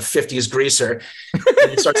switchblade like a 50s greaser,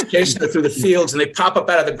 and he starts chasing her through the fields, and they pop up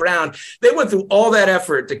out of the ground. They went through all that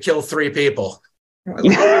effort to kill 3 people. But by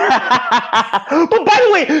the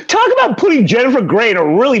way, talk about putting Jennifer Grey in a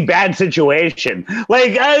really bad situation.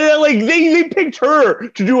 Like they picked her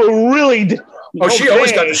to do a really. She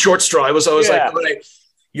always got the short straw. I was always like, all right,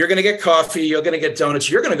 you're going to get coffee, you're going to get donuts,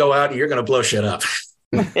 you're going to go out and you're going to blow shit up.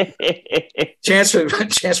 chance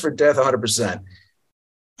for death, 100%.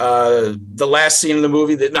 The last scene in the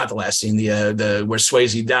movie, not the last scene, the where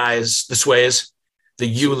Swayze dies, the Sways. The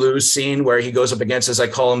 "you lose" scene where he goes up against, as I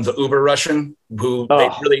call him, the Uber Russian, who they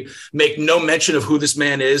really make no mention of who this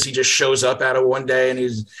man is. He just shows up out of one day, and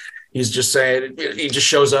he's just saying, he just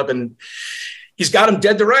shows up and he's got him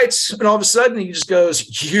dead to rights. And all of a sudden he just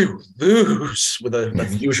goes, "You lose," with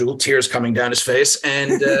the usual tears coming down his face.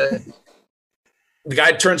 And the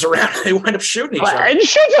guy turns around and they wind up shooting each other. And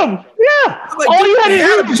shoot him. Yeah. Like, all you had to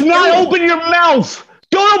do is not open your mouth.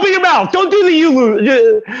 Don't open your mouth. Don't do the "you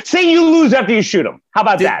lose." Say "you lose" after you shoot him. How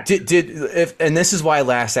about that? And this is why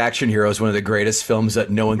Last Action Hero is one of the greatest films that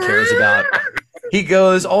no one cares about. He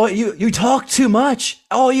goes, "Oh, you talk too much.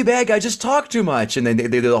 Oh, you bad guy, just talk too much." And then they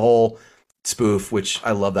do the whole spoof, which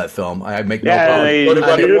I love that film. I make no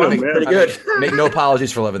apologies. Pretty good. Make no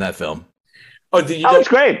apologies for loving that film. It's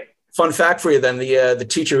great. Fun fact for you, then, the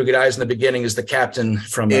teacher who dies in the beginning is the captain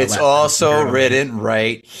from. It's also written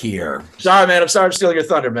right here. Sorry, man. I'm sorry I'm stealing your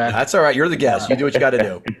thunder, man. That's all right. You're the guest. You do what you got to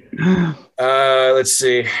do. Let's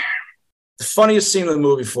see. The funniest scene in the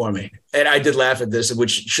movie for me, and I did laugh at this,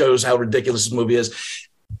 which shows how ridiculous this movie is.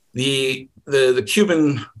 The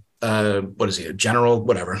Cuban, what is he, a general,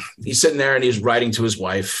 whatever. He's sitting there and he's writing to his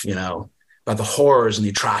wife, about the horrors and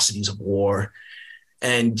the atrocities of war.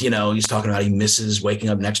 And, he's talking about he misses waking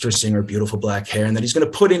up next to a singer, beautiful black hair, and that he's going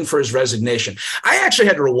to put in for his resignation. I actually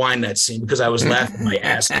had to rewind that scene because I was laughing my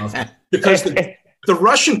ass off because the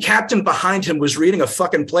Russian captain behind him was reading a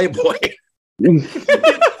fucking Playboy.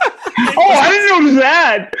 I didn't know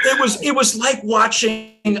that. It was like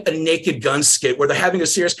watching a Naked Gun skit where they're having a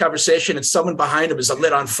serious conversation and someone behind him is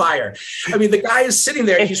lit on fire. I mean, the guy is sitting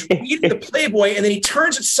there, he's reading the Playboy, and then he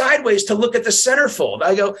turns it sideways to look at the centerfold.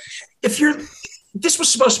 I go, this was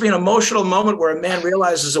supposed to be an emotional moment where a man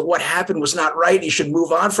realizes that what happened was not right. He should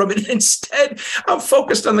move on from it. Instead, I'm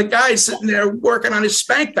focused on the guy sitting there working on his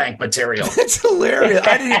Spank Bank material. It's hilarious.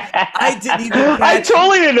 I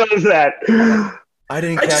totally didn't notice that. I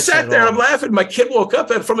just sat there and I'm laughing. My kid woke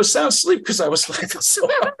up from a sound sleep because I was laughing so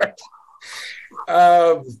hard.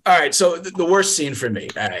 All right. So the worst scene for me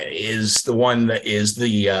is the one that is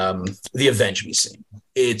the Avenge Me scene.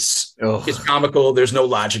 It's comical. There's no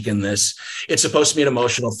logic in this. It's supposed to be an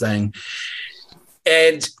emotional thing.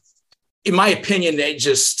 And in my opinion,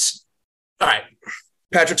 all right.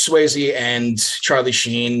 Patrick Swayze and Charlie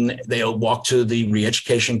Sheen, they walk to the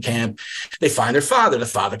re-education camp. They find their father. The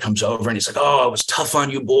father comes over and he's like, "Oh, I was tough on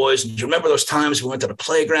you boys. And do you remember those times we went to the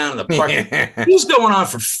playground in the park?" He's going on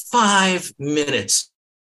for 5 minutes.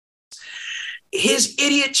 His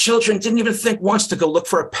idiot children didn't even think once to go look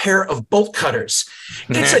for a pair of bolt cutters.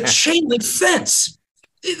 It's a chain link fence.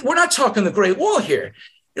 We're not talking the Great Wall here.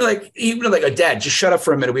 You're like, "Oh, Dad, just shut up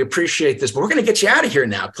for a minute. We appreciate this, but we're going to get you out of here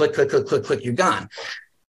now." Click, click, click, click, click. You're gone.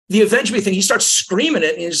 The Avenge Me thing, he starts screaming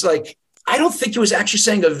it. And he's like, I don't think he was actually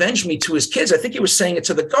saying avenge me to his kids. I think he was saying it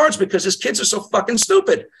to the guards because his kids are so fucking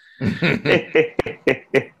stupid.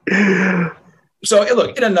 So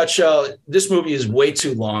look, in a nutshell, this movie is way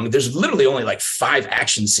too long. There's literally only like 5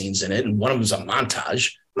 action scenes in it. And one of them is a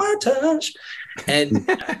montage. And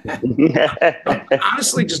I'm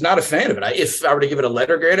honestly just not a fan of it. If I were to give it a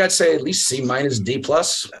letter grade, I'd say at least C- D+. I give it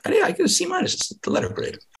a C-. It's the letter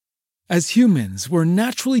grade. As humans, we're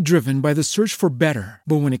naturally driven by the search for better.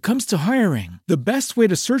 But when it comes to hiring, the best way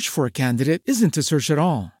to search for a candidate isn't to search at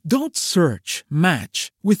all. Don't search,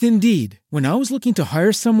 match with Indeed. When I was looking to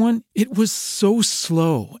hire someone, it was so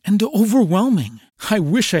slow and overwhelming. I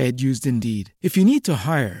wish I had used Indeed. If you need to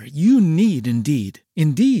hire, you need Indeed.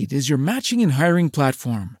 Indeed is your matching and hiring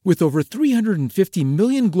platform with over 350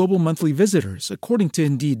 million global monthly visitors, according to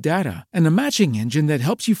Indeed data, and a matching engine that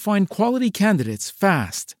helps you find quality candidates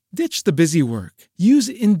fast. Ditch the busy work. Use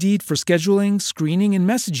Indeed for scheduling, screening, and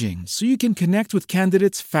messaging so you can connect with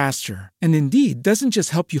candidates faster. And Indeed doesn't just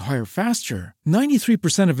help you hire faster.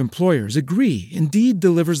 93% of employers agree Indeed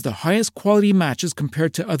delivers the highest quality matches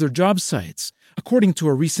compared to other job sites, according to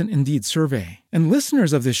a recent Indeed survey. And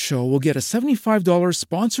listeners of this show will get a $75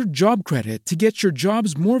 sponsored job credit to get your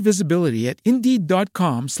jobs more visibility at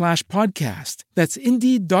Indeed.com/podcast. That's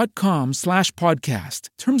Indeed.com/podcast.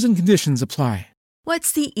 Terms and conditions apply.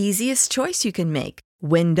 What's the easiest choice you can make?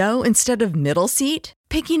 Window instead of middle seat?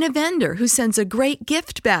 Picking a vendor who sends a great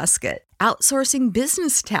gift basket? Outsourcing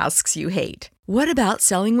business tasks you hate? What about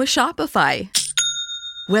selling with Shopify?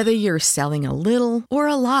 Whether you're selling a little or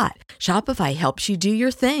a lot, Shopify helps you do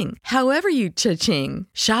your thing, however you cha-ching.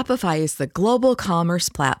 Shopify is the global commerce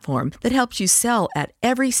platform that helps you sell at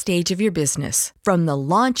every stage of your business. From the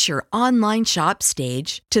launch your online shop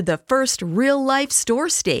stage to the first real-life store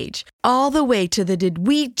stage, all the way to the did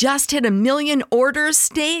we just hit 1 million orders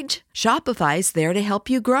stage. Shopify's there to help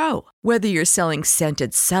you grow. Whether you're selling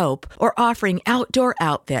scented soap or offering outdoor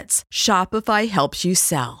outfits, Shopify helps you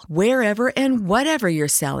sell. Wherever and whatever you're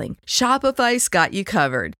selling, Shopify's got you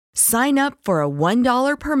covered. Sign up for a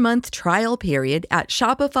 $1 per month trial period at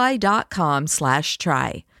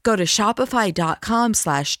shopify.com/try. Go to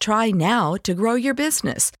shopify.com/try now to grow your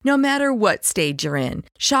business, no matter what stage you're in.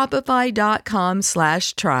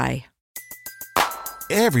 Shopify.com/try.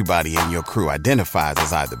 Everybody in your crew identifies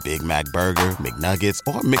as either Big Mac Burger, McNuggets,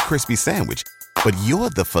 or McCrispy Sandwich. But you're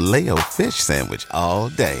the Filet-O-Fish Sandwich all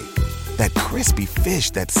day. That crispy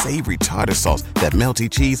fish, that savory tartar sauce, that melty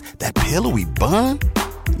cheese, that pillowy bun.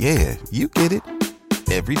 Yeah, you get it.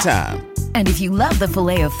 Every time. And if you love the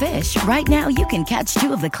Filet-O-Fish, right now you can catch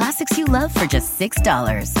 2 of the classics you love for just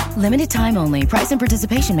 $6. Limited time only. Price and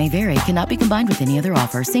participation may vary. Cannot be combined with any other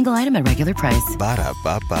offer. Single item at regular price.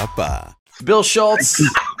 Ba-da-ba-ba-ba. Bill Schultz,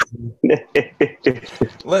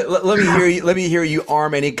 let me hear you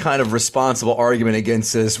arm any kind of responsible argument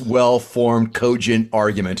against this well-formed, cogent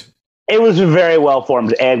argument. It was a very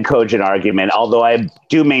well-formed and cogent argument, although I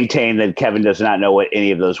do maintain that Kevin does not know what any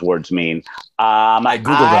of those words mean.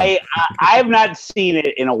 I have not seen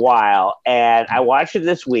it in a while, and I watched it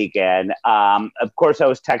this weekend. Of course, I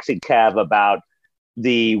was texting Kev about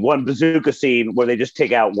the one bazooka scene where they just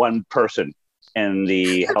take out one person in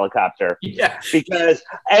the helicopter. Yeah. Because,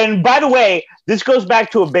 and by the way, this goes back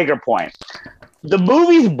to a bigger point. The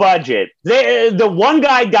movie's budget, the one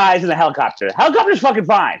guy dies in the helicopter. The helicopter's fucking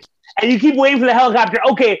fine. And you keep waiting for the helicopter.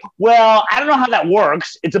 Okay, well, I don't know how that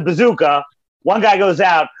works. It's a bazooka. One guy goes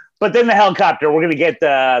out, but then the helicopter, we're going to get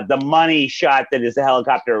the money shot that is the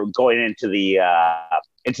helicopter going into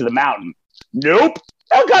the mountain. Nope.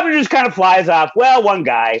 Helicopter just kind of flies off. Well, one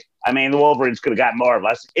guy. I mean, the Wolverines could have got more of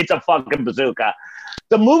us. It's a fucking bazooka.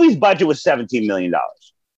 The movie's budget was $17 million.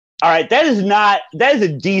 All right, that is a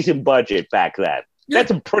decent budget back then.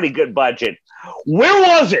 That's a pretty good budget. Where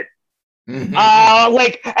was it? Mm-hmm.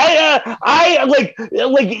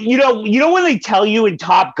 You know when they tell you in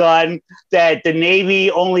Top Gun that the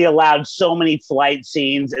Navy only allowed so many flight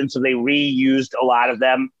scenes, and so they reused a lot of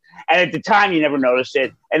them. And at the time, you never noticed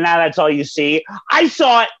it. And now that's all you see. I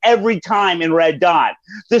saw it every time in Red Dawn.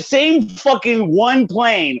 The same fucking one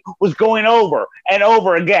plane was going over and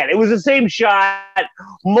over again. It was the same shot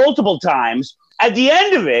multiple times. At the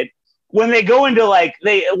end of it, when they go into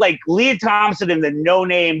Leah Thompson and the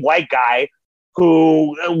no-name white guy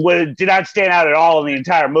who did not stand out at all in the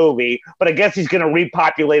entire movie, but I guess he's going to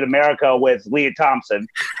repopulate America with Leah Thompson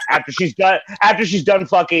after she's done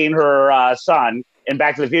fucking her son in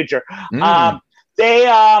Back to the Future.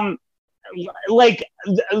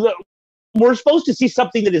 We're supposed to see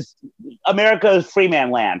something that is America's free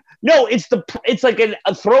man land. No, it's like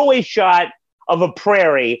a throwaway shot of a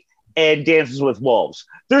prairie and Dances with Wolves.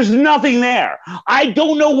 There's nothing there. I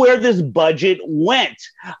don't know where this budget went.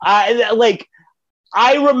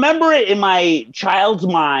 I remember it in my child's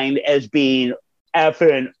mind as being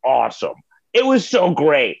effing awesome. It was so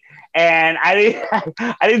great. And I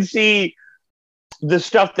didn't see the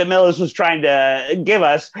stuff that Milius was trying to give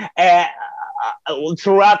us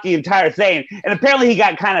throughout the entire thing. And apparently he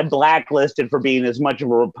got kind of blacklisted for being as much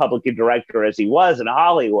of a Republican director as he was in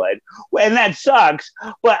Hollywood. And that sucks.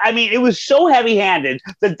 But I mean, it was so heavy-handed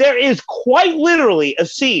that there is quite literally a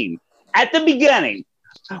scene at the beginning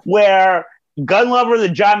where gun lover that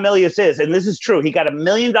John Milius is, and this is true, he got $1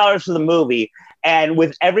 million for the movie, and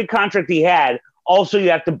with every contract he had, also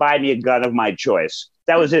you have to buy me a gun of my choice.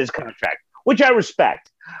 That was his contract, which I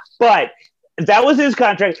respect. But that was his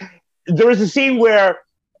contract. There was a scene where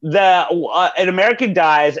an American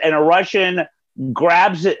dies and a Russian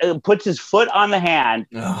grabs it, puts his foot on the hand,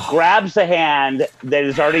 grabs the hand that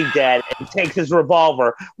is already dead, and takes his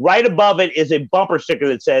revolver. Right above it is a bumper sticker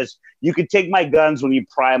that says, "You can take my guns when you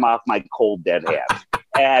pry them off my cold dead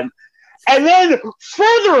hand." and then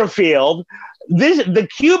further afield, the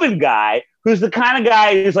Cuban guy, who's the kind of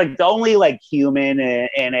guy who's like the only like human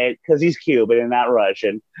in it because he's Cuban and not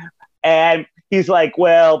Russian, and he's like,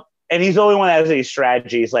 well. And he's the only one that has any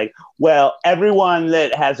strategy. He's like, well, everyone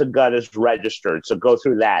that has a gun is registered. So go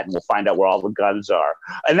through that and we'll find out where all the guns are.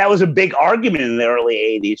 And that was a big argument in the early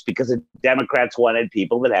 80s because the Democrats wanted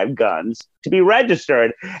people that had guns to be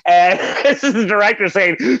registered. And this is the director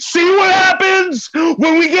saying, see what happens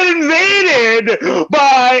when we get invaded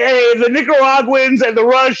by the Nicaraguans and the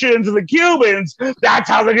Russians and the Cubans. That's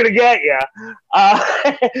how they're going to get you.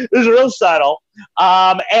 It was real subtle.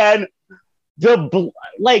 And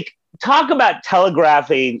talk about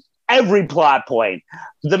telegraphing every plot point.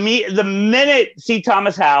 The minute C.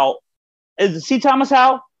 Thomas Howell, is it C. Thomas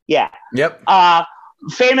Howell? Yeah. Yep.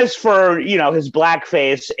 Famous for, his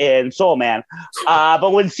blackface in Soul Man.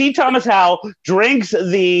 But when C. Thomas Howell drinks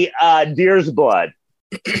the deer's blood,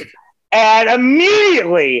 and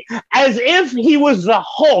immediately, as if he was the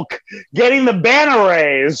Hulk getting the banner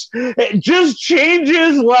raise, it just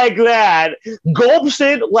changes like that, gulps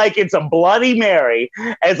it like it's a Bloody Mary.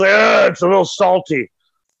 And it's like, it's a little salty,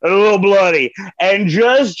 a little bloody, and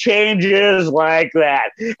just changes like that.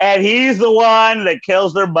 And he's the one that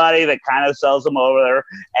kills their buddy that kind of sells them over,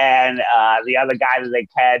 and the other guy that they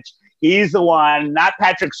catch, he's the one, not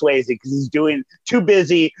Patrick Swayze, because he's too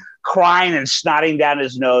busy crying and snotting down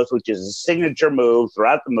his nose, which is a signature move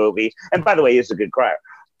throughout the movie. And by the way, he's a good crier.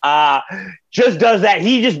 Just does that.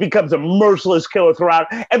 He just becomes a merciless killer throughout.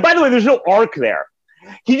 And by the way, there's no arc there.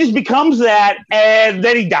 He just becomes that, and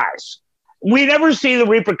then he dies. We never see the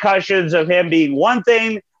repercussions of him being one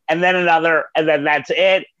thing and then another, and then that's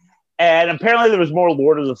it. And apparently there was more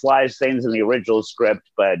Lord of the Flies things in the original script,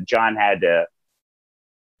 but John had to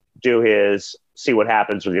do his see what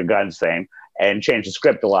happens with your guns thing and change the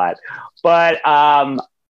script a lot. But I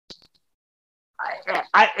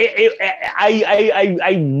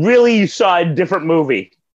really saw a different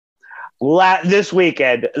movie this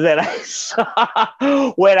weekend that I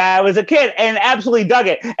saw when I was a kid and absolutely dug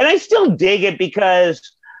it. And I still dig it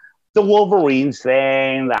because the Wolverines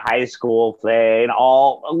thing, the high school thing,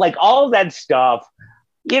 all of that stuff,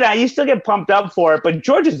 you still get pumped up for it. But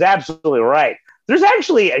George is absolutely right. There's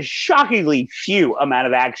actually a shockingly few amount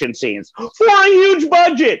of action scenes for a huge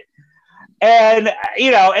budget. And,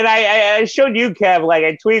 and I showed you, Kev,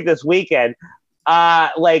 I tweeted this weekend,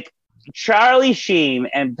 Charlie Sheen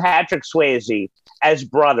and Patrick Swayze as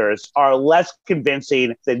brothers are less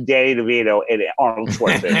convincing than Danny DeVito and Arnold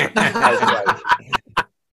Schwarzenegger as brothers.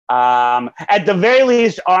 At the very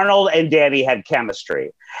least, Arnold and Danny had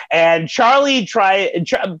chemistry. And Patrick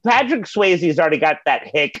Swayze's already got that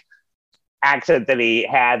hick accent that he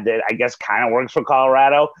had that I guess kind of works for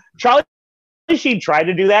Colorado. Charlie Sheen tried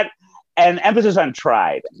to do that, and emphasis on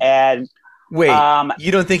tried. And wait,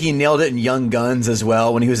 you don't think he nailed it in Young Guns as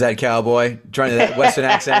well when he was that cowboy trying to that Western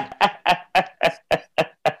accent?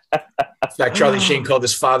 In fact, Charlie Sheen called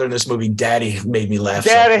his father in this movie Daddy. Made me laugh.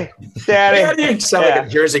 Daddy. Sound like a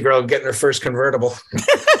Jersey girl getting her first convertible.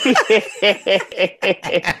 You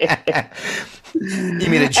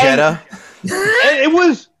mean a Jetta? And it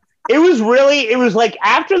was like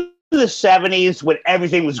after the 70s when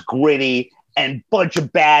everything was gritty and bunch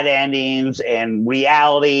of bad endings and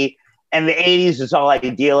reality, and the 80s is all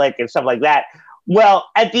idyllic and stuff like that. Well,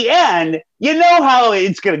 at the end, you know how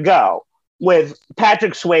it's going to go with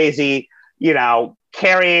Patrick Swayze,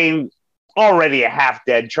 carrying already a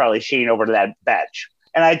half-dead Charlie Sheen over to that bench.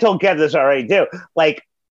 And I told Kev this already too. I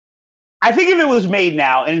think if it was made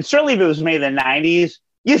now, and certainly if it was made in the 90s,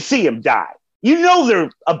 you see him die. You know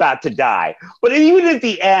they're about to die. But even at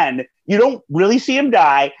the end, you don't really see him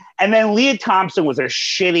die. And then Leah Thompson with her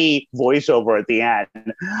shitty voiceover at the end.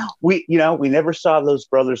 We never saw those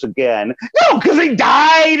brothers again. No, because they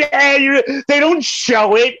died and they don't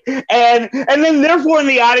show it. And then therefore in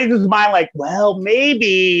the audience's mind, well,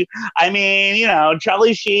 maybe,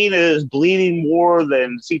 Charlie Sheen is bleeding more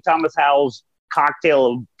than C. Thomas Howell's cocktail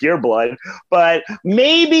of deer blood, but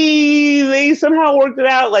maybe they somehow worked it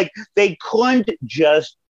out. They couldn't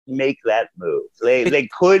just make that move. They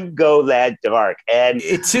couldn't go that dark. And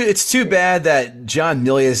it's too bad that John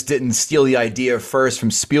Milius didn't steal the idea first from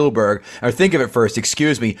Spielberg, or think of it first,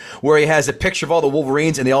 excuse me, where he has a picture of all the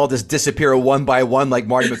Wolverines and they all just disappear one by one like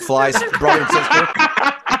Marty McFly's brother and sister.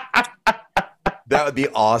 That would be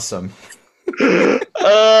awesome.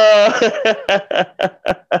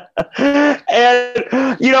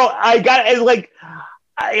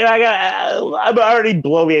 And I'm already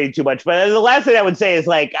bloviating too much, but the last thing I would say is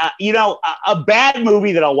a bad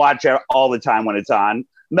movie that I'll watch all the time when it's on.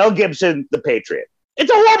 Mel Gibson, The Patriot.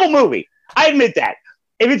 It's a horrible movie. I admit that.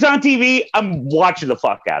 If it's on TV, I'm watching the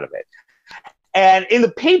fuck out of it. And in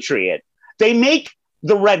The Patriot, they make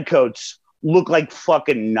the redcoats look like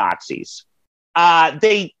fucking Nazis.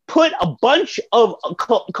 They put a bunch of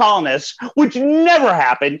colonists, which never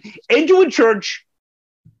happened, into a church,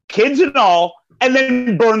 kids and all, and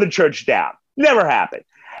then burn the church down. Never happened.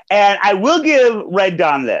 And I will give Red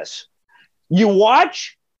Dawn this. You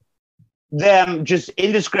watch them just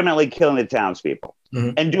indiscriminately killing the townspeople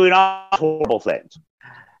and doing all horrible things.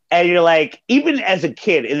 And you're like, even as a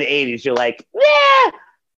kid in the 80s, you're like, yeah,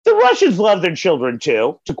 the Russians love their children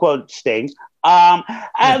too, to quote Sting.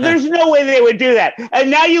 There's no way they would do that. And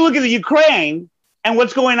now you look at the Ukraine and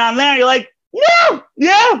what's going on there, you're like, no,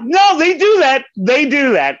 they do that. They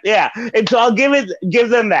do that. Yeah. And so I'll give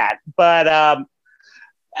them that. But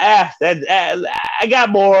I got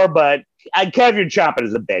more, but Kev, you're chomping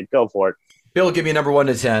as a bit. Go for it. Bill, give me number 1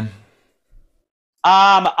 to 10.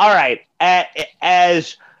 All right.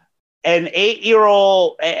 As an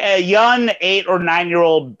 8-year-old, a young 8 or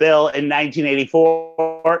 9-year-old Bill in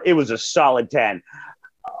 1984, it was a solid 10.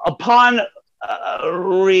 Upon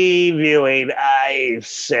reviewing,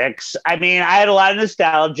 6. I had a lot of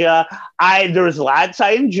nostalgia. There was lots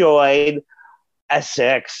I enjoyed. A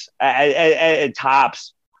 6 at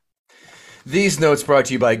tops. These notes brought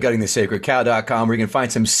to you by GuttingTheSacredCow.com, where you can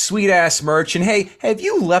find some sweet-ass merch. And hey, have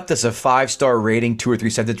you left us a 5-star rating, 2 or 3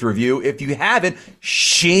 sentence review? If you haven't,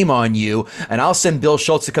 shame on you. And I'll send Bill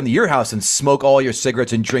Schultz to come to your house and smoke all your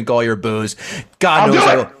cigarettes and drink all your booze. God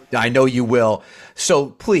knows I know you will. So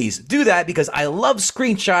please do that, because I love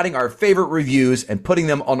screenshotting our favorite reviews and putting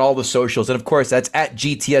them on all the socials. And of course, that's at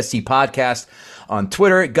GTSC Podcast on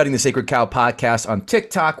Twitter, Gutting the Sacred Cow Podcast on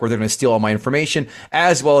TikTok, where they're going to steal all my information,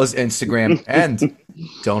 as well as Instagram. And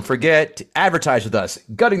don't forget to advertise with us,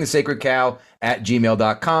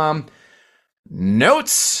 guttingthesacredcow@gmail.com.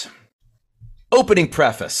 Notes. Opening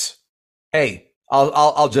preface. Hey,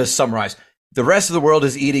 I'll just summarize. The rest of the world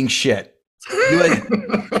is eating shit.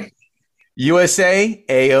 USA,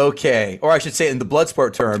 A-OK. Or I should say it in the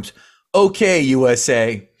Bloodsport terms, okay,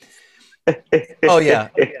 USA. Oh, yeah.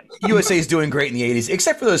 USA is doing great in the 80s,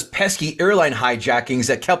 except for those pesky airline hijackings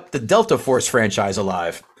that kept the Delta Force franchise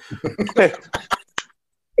alive.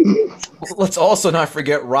 Let's also not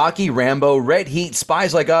forget Rocky, Rambo, Red Heat,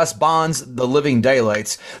 Spies Like Us, Bonds, The Living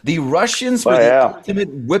Daylights. The Russians were the ultimate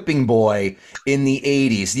whipping boy in the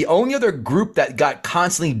 80s. The only other group that got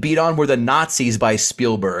constantly beat on were the Nazis by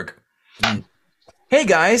Spielberg. Hey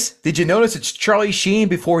guys, did you notice it's Charlie Sheen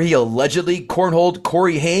before he allegedly cornholed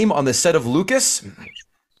Corey Haim on the set of Lucas?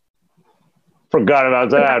 Forgot about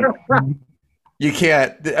that. You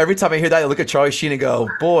can't. Every time I hear that, I look at Charlie Sheen and go,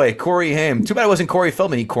 boy, Corey Haim. Too bad it wasn't Corey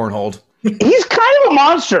Feldman he cornholed. He's kind of a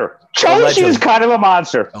monster. Charlie Sheen is kind of a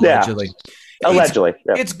monster. Allegedly. Yeah. Allegedly.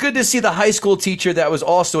 It's good to see the high school teacher that was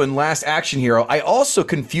also in Last Action Hero. I also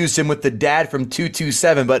confused him with the dad from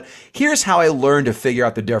 227, but here's how I learned to figure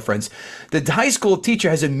out the difference. The high school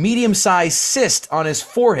teacher has a medium-sized cyst on his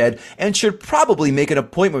forehead and should probably make an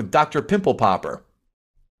appointment with Dr. Pimple Popper.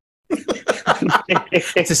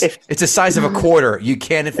 It's the size of a quarter. You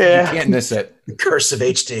can't miss it. The curse of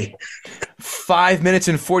HD. 5 minutes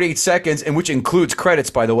and 48 seconds, and which includes credits,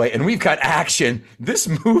 by the way. And we've got action. This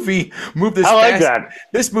movie moved as fast.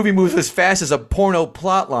 This movie moves as fast as a porno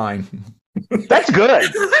plot line. That's good.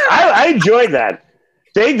 I enjoyed that.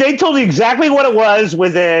 They told you exactly what it was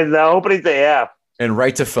within the opening thing. Yeah. And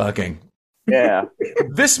right to fucking. Yeah.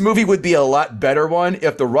 This movie would be a lot better one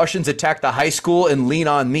if the Russians attacked the high school and Lean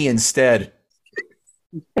on Me instead.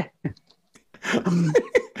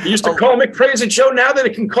 He used to call me Crazy Joe. Now that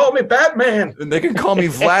it can call me Batman. And they can call me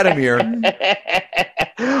Vladimir.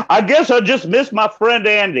 I guess I just missed my friend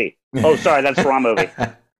Andy. Oh, sorry. That's the wrong movie.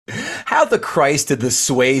 How the Christ did the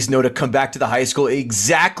Sways know to come back to the high school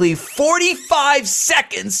exactly 45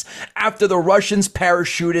 seconds after the Russians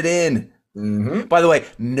parachuted in? Mm-hmm. By the way,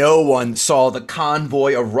 no one saw the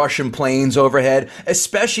convoy of Russian planes overhead,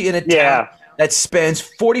 especially in a town that spends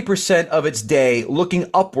 40% of its day looking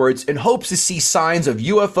upwards in hopes to see signs of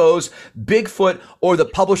UFOs, Bigfoot, or the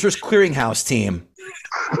Publishers Clearinghouse team.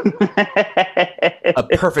 A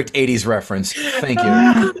perfect 80s reference. Thank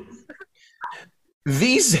you.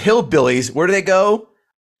 These hillbillies, where do they go?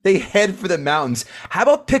 They head for the mountains. How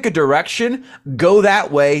about pick a direction, go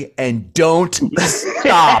that way, and don't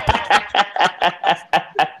stop?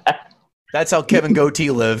 That's how Kevin Goatee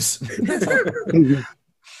lives.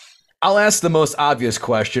 I'll ask the most obvious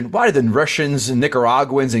question. Why did the Russians,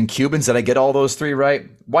 Nicaraguans, and Cubans, did I get all those three right?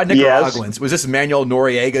 Why Nicaraguans? Yes. Was this Manuel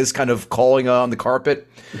Noriega's kind of calling on the carpet?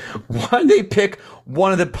 Why did they pick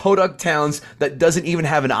one of the podunk towns that doesn't even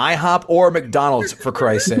have an IHOP or a McDonald's, for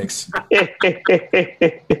Christ's sakes?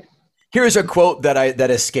 Here's a quote that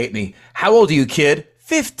escaped me. How old are you, kid?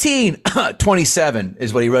 15. 27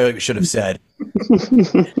 is what he really should have said.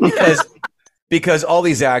 Because all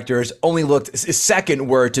these actors only looked second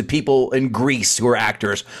word to people in Greece who are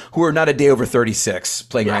actors who are not a day over 36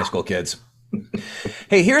 playing high school kids.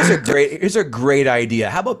 Hey, here's a great idea.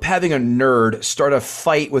 How about having a nerd start a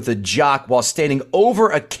fight with a jock while standing over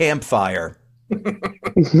a campfire?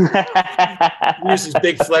 Here's his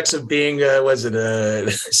big flex of being,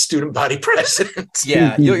 a student body president?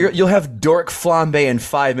 Yeah, you'll have dork flambe in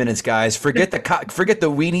 5 minutes, guys. Forget the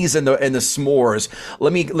weenies and the s'mores.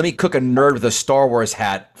 Let me cook a nerd with a Star Wars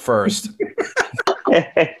hat first.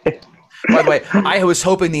 By the way, I was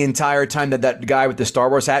hoping the entire time that guy with the Star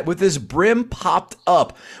Wars hat with his brim popped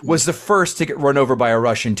up was the first to get run over by a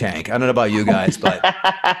Russian tank. I don't know about you guys, but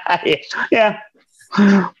yeah.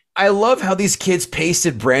 I love how these kids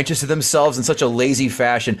pasted branches to themselves in such a lazy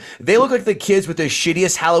fashion. They look like the kids with the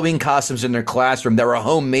shittiest Halloween costumes in their classroom that were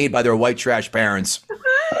homemade by their white trash parents.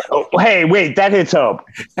 Oh, hey, wait, that hits hope.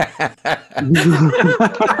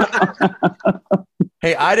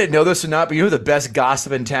 Hey, I didn't know this or not, but you know who the best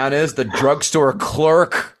gossip in town is? The drugstore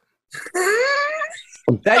clerk.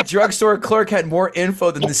 That drugstore clerk had more info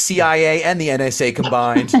than the CIA and the NSA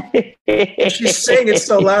combined. She's saying it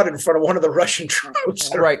so loud in front of one of the Russian troops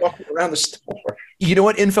that are walking around the store. You know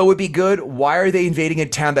what info would be good? Why are they invading a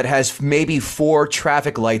town that has maybe 4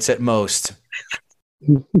 traffic lights at most?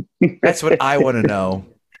 That's what I want to know.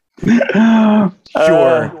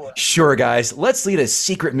 Sure, guys. Let's lead a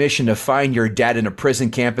secret mission to find your dad in a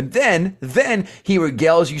prison camp, and then he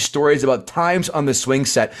regales you stories about times on the swing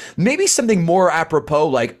set. Maybe something more apropos,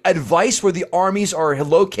 like advice where the armies are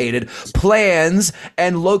located, plans,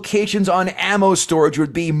 and locations on ammo storage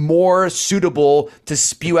would be more suitable to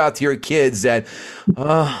spew out to your kids. That,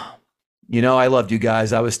 I loved you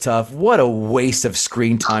guys. I was tough. What a waste of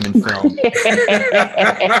screen time and film.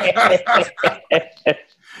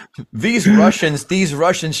 These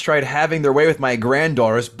Russians tried having their way with my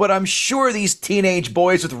granddaughters, but I'm sure these teenage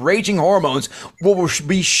boys with raging hormones will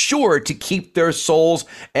be sure to keep their souls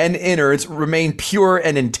and innards remain pure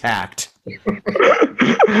and intact.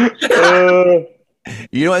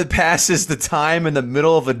 You know what passes the time in the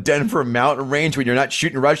middle of a Denver mountain range when you're not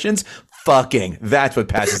shooting Russians? Fucking. That's what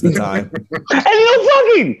passes the time.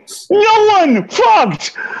 And no one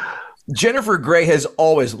fucked. Jennifer Grey has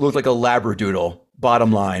always looked like a labradoodle.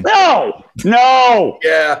 Bottom line. No.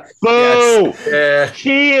 Yeah. Boo. Yes. Yeah.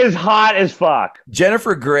 She is hot as fuck.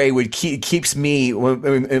 Jennifer Grey keeps me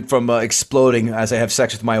from exploding as I have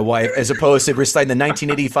sex with my wife, as opposed to reciting the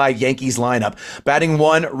 1985 Yankees lineup. Batting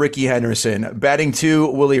 1, Ricky Henderson. Batting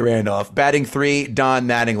 2, Willie Randolph. Batting 3, Don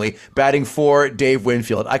Mattingly. Batting 4, Dave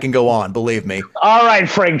Winfield. I can go on, believe me. All right,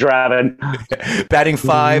 Frank Dravin. Batting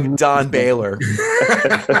 5, Don Baylor.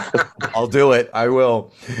 I'll do it. I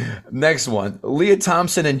will. Next one. Leah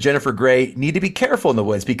Thompson and Jennifer Grey need to be careful in the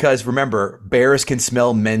woods because, remember, bears can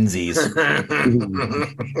smell Menzies.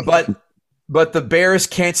 But the Bears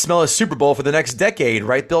can't smell a Super Bowl for the next decade,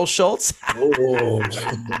 right, Bill Schultz?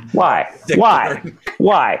 Why?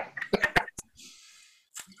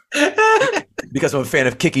 Because I'm a fan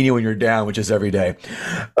of kicking you when you're down, which is every day.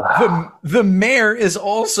 The mayor is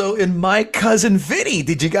also in My Cousin Vinny.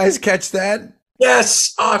 Did you guys catch that?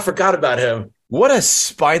 Yes. Oh, I forgot about him. What a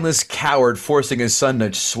spineless coward forcing his son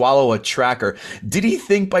to swallow a tracker. Did he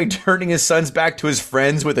think by turning his son's back to his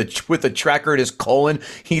friends with a tracker in his colon,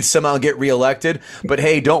 he'd somehow get reelected? But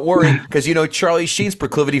hey, don't worry, because you know Charlie Sheen's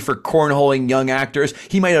proclivity for cornholing young actors,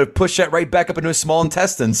 he might have pushed that right back up into his small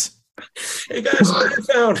intestines. Hey guys, what I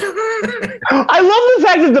found. I love the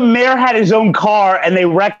fact that the mayor had his own car and they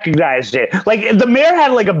recognized it. Like the mayor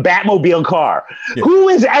had like a Batmobile car. Yeah. Who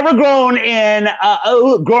has ever grown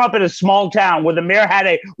up in a small town where the mayor had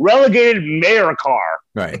a relegated mayor car?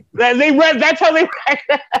 Right. That's how they.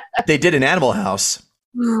 They did in Animal House.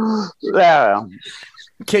 Yeah.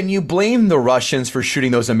 Can you blame the Russians for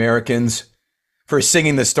shooting those Americans? For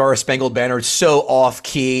singing the Star Spangled Banner? It's so off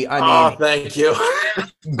key. I mean, thank you.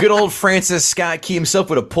 Good old Francis Scott Key himself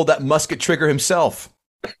would have pulled that musket trigger himself.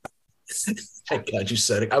 Thank God you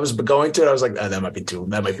said it. I was going to it. I was like, that might be wrong.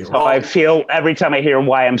 Oh, I feel every time I hear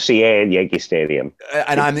YMCA in Yankee Stadium.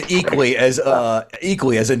 And I'm equally as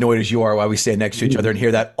annoyed as you are while we stand next to each other and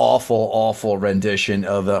hear that awful, awful rendition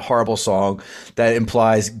of a horrible song that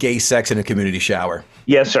implies gay sex in a community shower.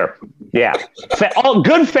 Yes, sir. Yeah. All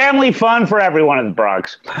good family fun for everyone in the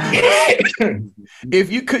Bronx.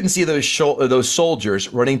 If you couldn't see those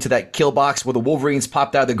soldiers running to that kill box where the Wolverines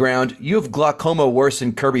popped out of the ground, you have glaucoma worse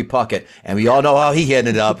than Kirby Puckett. And we all know how he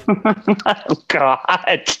ended up. Oh, God.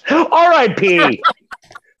 R.I.P.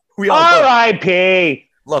 R.I.P.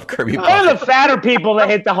 Love Kirby Puckett. One of the fatter people that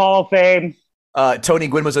hit the Hall of Fame. Tony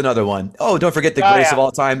Gwynn was another one. Oh, don't forget the greatest of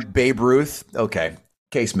all time, Babe Ruth. Okay.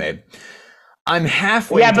 Case made. I'm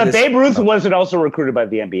halfway. Yeah, but Babe Ruth wasn't also recruited by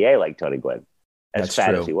the NBA like Tony Gwynn, as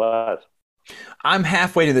fat as he was. I'm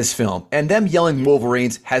halfway to this film, and them yelling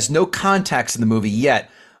Wolverines has no context in the movie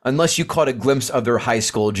yet, unless you caught a glimpse of their high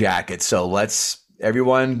school jackets. So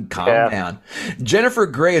everyone calm down. Jennifer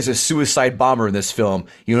Grey is a suicide bomber in this film.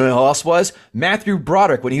 You know who else was? Matthew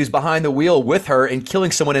Broderick when he was behind the wheel with her and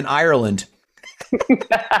killing someone in Ireland.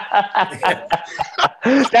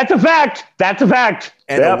 That's a fact.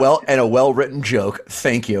 And a well-written joke.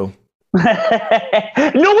 Thank you.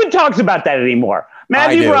 No one talks about that anymore.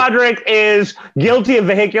 Matthew Broderick is guilty of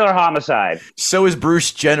vehicular homicide. So is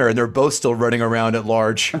Bruce Jenner, and they're both still running around at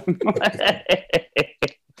large.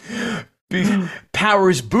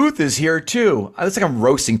 Powers Booth is here too. It's like I'm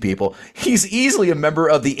roasting people. He's easily a member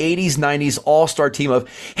of the 80s, 90s all-star team of,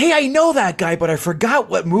 hey, I know that guy, but I forgot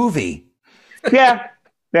what movie. Yeah.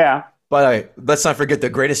 But let's not forget the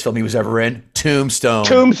greatest film he was ever in, Tombstone.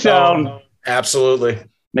 Oh, absolutely.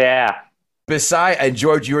 Yeah. And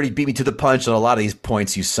George, you already beat me to the punch on a lot of these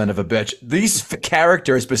points, you son of a bitch. These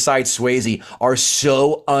characters, besides Swayze, are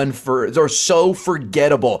so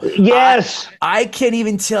forgettable. Yes. I can't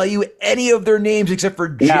even tell you any of their names except for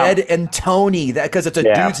Jed and Tony, because it's a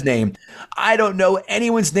dude's name. I don't know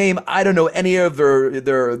anyone's name. I don't know any of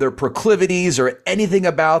their proclivities or anything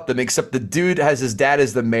about them except the dude has his dad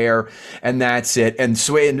as the mayor, and that's it. And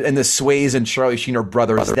the Sways and Charlie Sheen are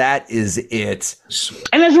brothers. That is it.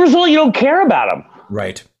 And as a result, you don't care about him.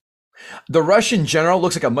 Right. The Russian general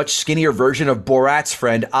looks like a much skinnier version of Borat's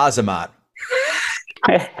friend Azamat.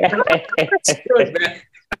 You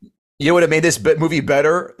know what would have made this movie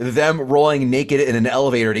better? Them rolling naked in an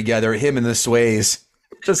elevator together, him and the Sways.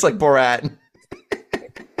 Just like Borat.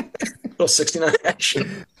 Little 69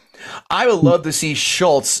 action. I would love to see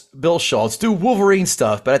Bill Schultz, do Wolverine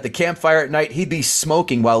stuff, but at the campfire at night, he'd be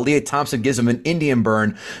smoking while Leah Thompson gives him an Indian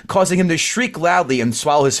burn, causing him to shriek loudly and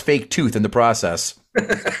swallow his fake tooth in the process.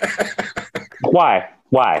 Why?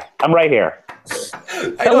 I'm right here.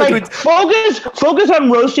 Focus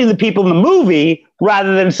on roasting the people in the movie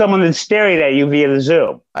rather than someone that's staring at you via the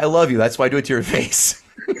Zoom. I love you. That's why I do it to your face.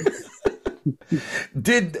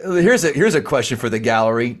 Here's a question for the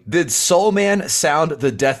gallery. Did Soul Man sound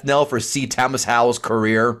the death knell for C. Thomas Howell's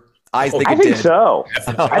career? I think it did. So.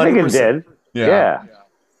 I think it did. Yeah.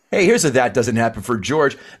 Hey, here's a that doesn't happen for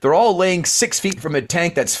George. They're all laying 6 feet from a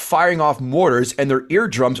tank that's firing off mortars, and their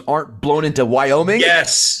eardrums aren't blown into Wyoming.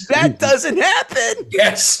 Yes. That doesn't happen.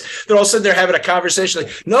 Yes. They're all sitting there having a conversation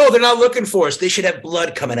like, no, they're not looking for us. They should have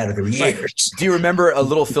blood coming out of their ears. Do you remember a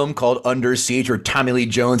little film called Under Siege where Tommy Lee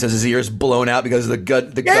Jones has his ears blown out because of the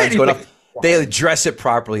guns going off? They address it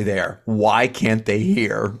properly there. Why can't they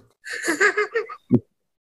hear?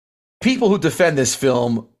 People who defend this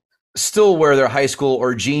film still wear their high school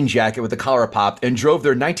or jean jacket with the collar popped and drove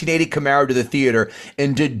their 1980 Camaro to the theater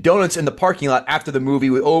and did donuts in the parking lot after the movie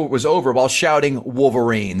was over while shouting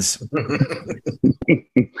Wolverines.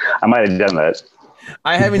 I might have done that.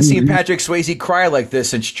 I haven't seen Patrick Swayze cry like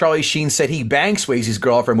this since Charlie Sheen said he banged Swayze's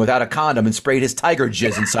girlfriend without a condom and sprayed his tiger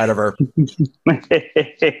jizz inside of her.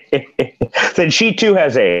 Then she too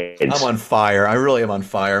has AIDS. I'm on fire. I really am on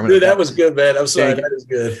fire. Dude, that was good, man. I'm sorry. That is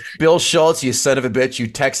good. Bill Schultz, you son of a bitch. You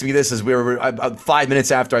texted me this as we were 5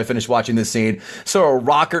 minutes after I finished watching this scene. So a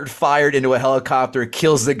rocket fired into a helicopter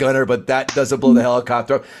kills the gunner, but that doesn't blow the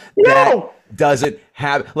helicopter up. No! Doesn't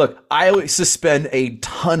have. Look, I always suspend a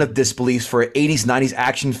ton of disbelief for an 80s, 90s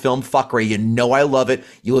action film fuckery. You know I love it.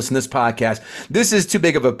 You listen to this podcast. This is too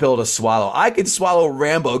big of a pill to swallow. I could swallow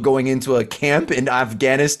Rambo going into a camp in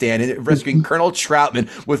Afghanistan and rescuing Colonel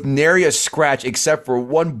Troutman with nary a scratch except for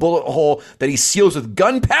one bullet hole that he seals with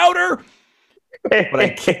gunpowder. But I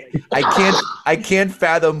can't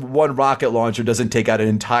fathom one rocket launcher doesn't take out an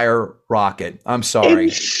entire rocket. I'm sorry.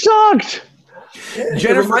 It sucked.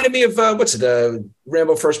 Jennifer, it reminded me of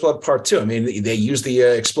Rambo First Blood Part 2. I mean, they used the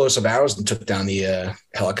explosive arrows and took down the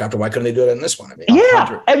helicopter. Why couldn't they do it in this one? I mean,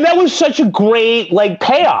 and that was such a great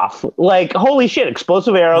payoff. Like, holy shit,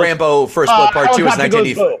 explosive arrows. Rambo First Blood Part 2 was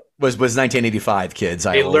 1985, kids.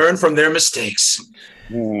 They learned from their mistakes.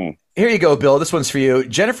 Mm. Here you go, Bill. This one's for you.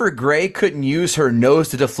 Jennifer Grey couldn't use her nose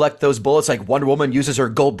to deflect those bullets like Wonder Woman uses her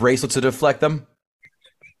gold bracelets to deflect them.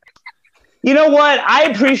 You know what? I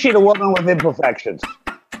appreciate a woman with imperfections.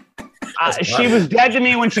 She was dead to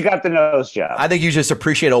me when she got the nose job. I think you just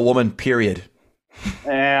appreciate a woman, period.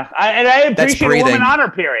 Yeah, I appreciate a woman on her,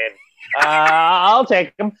 period. I'll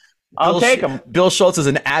take them. I'll take them. Bill Schultz is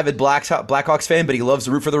an avid Blackhawks fan, but he loves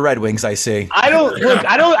to root for the Red Wings. I see. I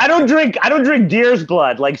don't drink deer's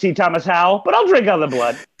blood like C. Thomas Howell, but I'll drink other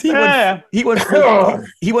blood. He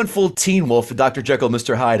went full Teen Wolf for Dr. Jekyll,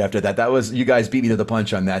 Mr. Hyde. After that, you guys beat me to the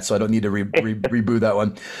punch on that, so I don't need to reboot that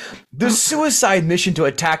one. The suicide mission to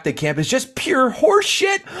attack the camp is just pure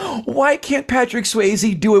horseshit. Why can't Patrick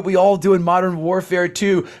Swayze do what we all do in Modern Warfare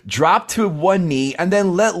 2? Drop to one knee and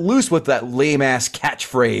then let loose with that lame ass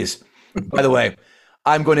catchphrase. By the way,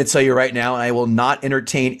 I'm going to tell you right now, and I will not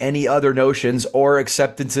entertain any other notions or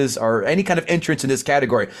acceptances or any kind of entrance in this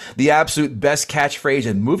category. The absolute best catchphrase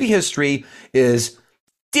in movie history is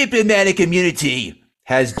diplomatic immunity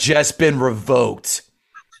has just been revoked.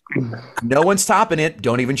 No one's topping it.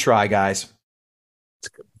 Don't even try, guys.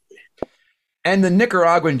 And the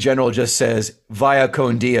Nicaraguan general just says, via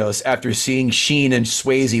con Dios, after seeing Sheen and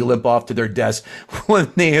Swayze limp off to their deaths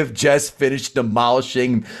when they have just finished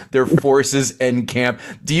demolishing their forces in camp.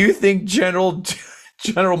 Do you think General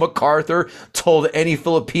MacArthur told any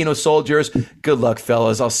Filipino soldiers, good luck,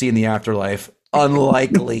 fellas, I'll see you in the afterlife?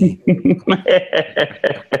 Unlikely.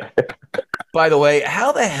 By the way,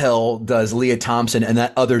 how the hell does Leah Thompson and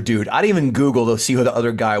that other dude, I didn't even Google to see who the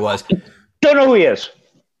other guy was. Don't know who he is.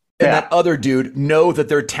 And that other dude know that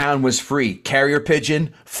their town was free. Carrier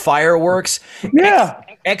pigeon, fireworks,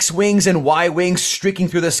 X-wings and Y-wings streaking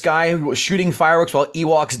through the sky, shooting fireworks while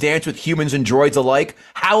Ewoks dance with humans and droids alike.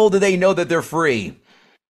 How do they know that they're free?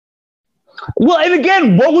 Well, and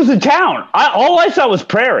again, what was the town? All I saw was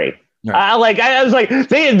prairie. Right. I was like,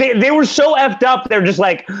 they were so effed up. They're just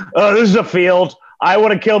like, oh, this is a field. I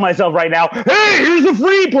want to kill myself right now. Hey, here's a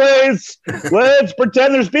free place. Let's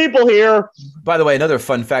pretend there's people here. By the way, another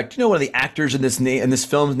fun fact. You know, one of the actors in this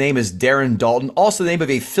film's name is Darren Dalton, also the name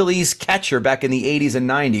of a Phillies catcher back in the 80s and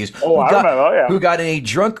 90s. Who got in a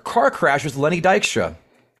drunk car crash with Lenny Dykstra.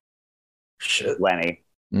 Shit. Lenny.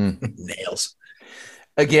 Nails.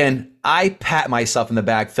 Again, I pat myself in the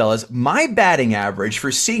back, fellas. My batting average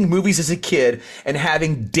for seeing movies as a kid and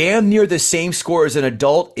having damn near the same score as an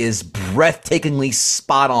adult is breathtakingly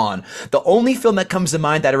spot on. The only film that comes to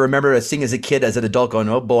mind that I remember seeing as a kid, as an adult, going,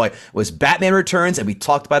 oh boy, was Batman Returns, and we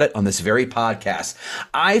talked about it on this very podcast.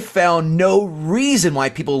 I found no reason why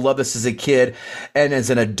people love this as a kid, and as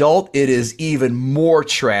an adult, it is even more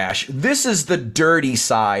trash. This is the dirty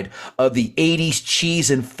side of the 80s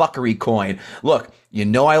cheese and fuckery coin. Look, you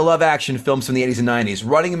know I love action films from the 80s and 90s.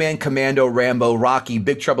 Running Man, Commando, Rambo, Rocky,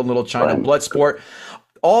 Big Trouble in Little China, Bloodsport.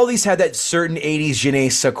 All these had that certain 80s je ne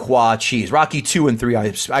sais quoi cheese. Rocky 2 and 3,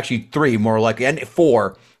 actually 3 more likely, and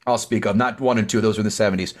 4 I'll speak of, not 1 and 2, those were in the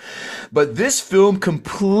 70s. But this film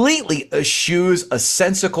completely eschews a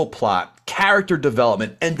sensical plot, character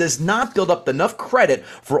development, and does not build up enough credit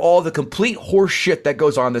for all the complete horse shit that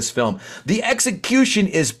goes on in this film. The execution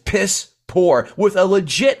is piss poor, with a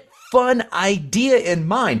legit fun idea in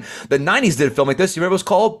mind. The 90s did a film like this. You remember it was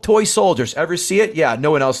called Toy Soldiers. Ever see it? Yeah,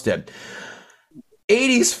 no one else did.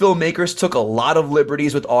 80s filmmakers took a lot of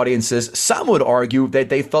liberties with audiences. Some would argue that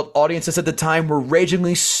they felt audiences at the time were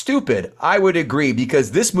ragingly stupid. I would agree,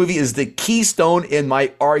 because this movie is the keystone in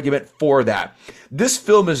my argument for that. This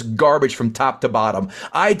film is garbage from top to bottom.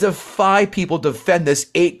 I defy people to defend this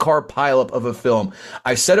 8-car pileup of a film.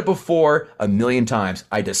 I've said it before a million times.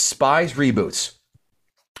 I despise reboots.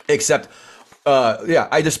 Except,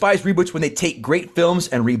 I despise reboots when they take great films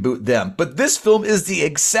and reboot them. But this film is the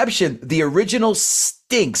exception. The original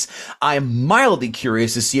stinks. I'm mildly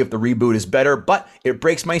curious to see if the reboot is better, but it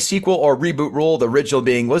breaks my sequel or reboot rule. The original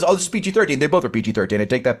being, this is PG-13. They both are PG-13. I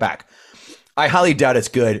take that back. I highly doubt it's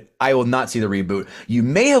good. I will not see the reboot. You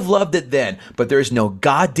may have loved it then, but there's no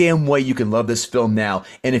goddamn way you can love this film now.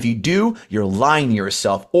 And if you do, you're lying to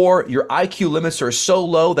yourself, or your IQ limits are so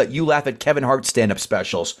low that you laugh at Kevin Hart's stand-up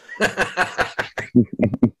specials.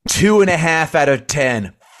 2.5 out of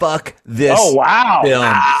 10. Fuck this film.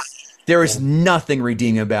 Wow. There is nothing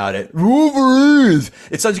redeeming about it. Wolverines!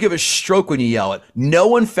 It sounds like you have a stroke when you yell it. No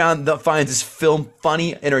one finds this film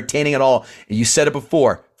funny, entertaining at all. And you said it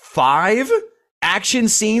before. 5 action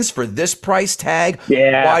scenes for this price tag?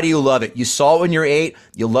 Yeah. Why do you love it? You saw it when you're 8.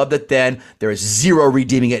 You loved it then. There is 0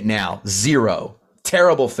 redeeming it now. 0.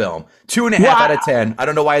 Terrible film. 2.5 out of 10. I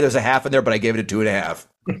don't know why there's a half in there, but I gave it a 2.5.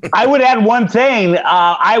 I would add one thing.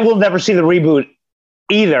 I will never see the reboot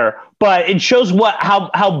either, but it shows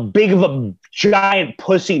how big of a giant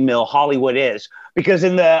pussy mill Hollywood is. Because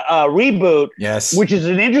in the reboot, yes, which is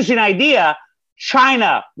an interesting idea,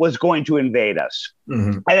 China was going to invade us.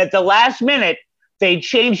 Mm-hmm. And at the last minute, they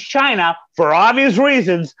changed China for obvious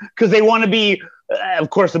reasons, because they want to be, of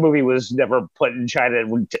course, the movie was never put in China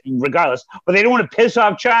regardless, but they don't want to piss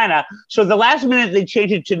off China. So the last minute, they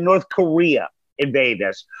changed it to North Korea invade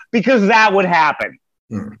us, because that would happen.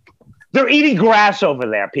 Mm. They're eating grass over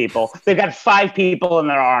there, people. They got 5 people in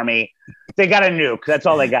their army. They got a nuke. That's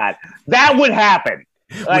all they got. That would happen.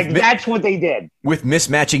 That's what they did. With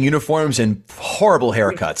mismatching uniforms and horrible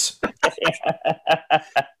haircuts.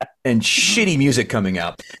 And shitty music coming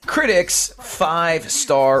out. Critics,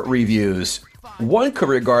 5-star reviews. One could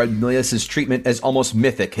regard Milius's treatment as almost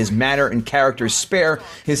mythic, his manner and characters spare,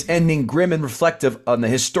 his ending grim and reflective on the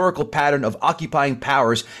historical pattern of occupying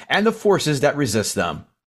powers and the forces that resist them.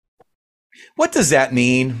 What does that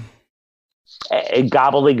mean?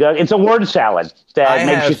 Gobbledygook. It's a word salad that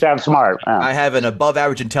makes you sound smart. I have an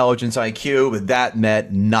above-average intelligence IQ, but that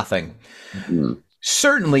meant nothing. Mm-hmm.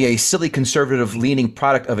 Certainly a silly conservative-leaning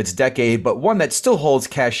product of its decade, but one that still holds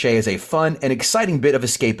cachet as a fun and exciting bit of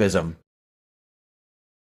escapism.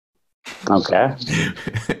 Okay.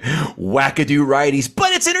 Wackadoo righties,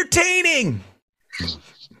 but it's entertaining!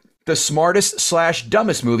 The smartest /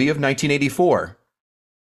 dumbest movie of 1984.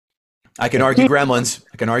 I can argue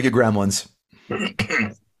Gremlins.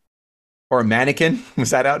 Or Mannequin. Was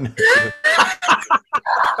that out?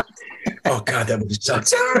 Oh, God, that movie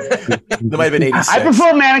sucks. That might have been 86. I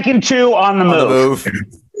prefer Mannequin 2 on the move.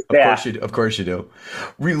 Of course you do.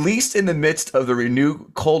 Released in the midst of the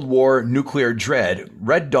renewed Cold War nuclear dread,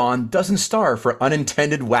 Red Dawn doesn't star for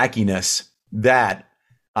unintended wackiness. That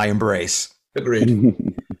I embrace. Agreed.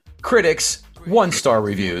 Critics, 1-star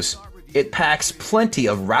reviews. It packs plenty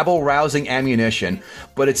of rabble-rousing ammunition,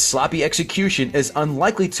 but its sloppy execution is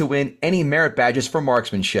unlikely to win any merit badges for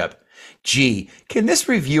marksmanship. Gee, can this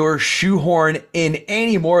reviewer shoehorn in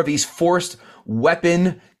any more of these forced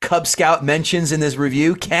weapon Cub Scout mentions in this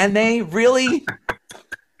review? Can they? Really?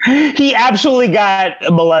 He absolutely got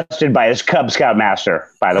molested by his Cub Scout master,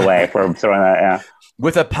 by the way, for throwing that. Yeah.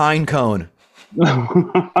 With a pine cone.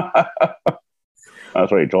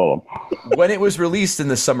 That's what he told him. When it was released in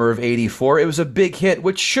the summer of '84, it was a big hit,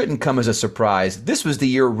 which shouldn't come as a surprise. This was the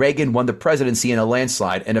year Reagan won the presidency in a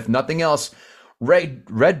landslide, and if nothing else,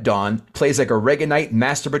 Red Dawn plays like a Reaganite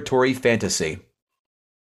masturbatory fantasy.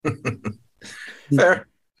 Fair.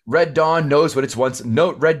 Red Dawn knows what it wants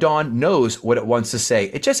to say.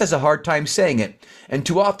 It just has a hard time saying it, and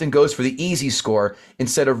too often goes for the easy score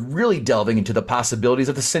instead of really delving into the possibilities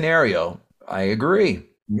of the scenario. I agree.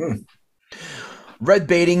 Red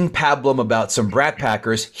baiting pablum about some brat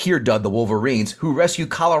packers, here dubbed the Wolverines, who rescue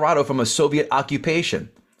Colorado from a Soviet occupation.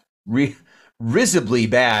 Risibly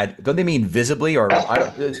bad. Don't they mean visibly? Or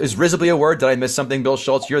is risibly a word? Did I miss something, Bill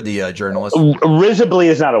Schultz? You're the journalist. Risibly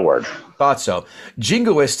is not a word. Thought so.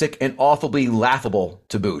 Jingoistic and awfully laughable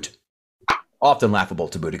to boot. Often laughable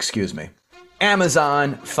to boot, excuse me.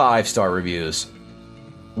 Amazon 5-star reviews.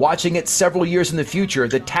 Watching it several years in the future,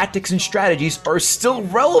 the tactics and strategies are still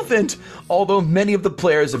relevant, although many of the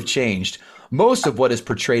players have changed. Most of what is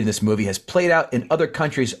portrayed in this movie has played out in other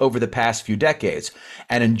countries over the past few decades.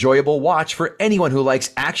 An enjoyable watch for anyone who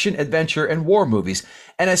likes action, adventure, and war movies,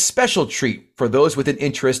 and a special treat for those with an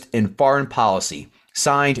interest in foreign policy.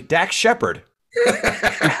 Signed, Dax Shepard.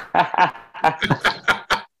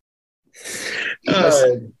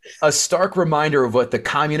 A stark reminder of what the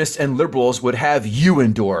communists and liberals would have you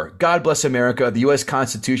endure. God bless America, the U.S.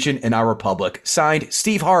 Constitution, and our republic. Signed,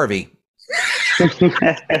 Steve Harvey.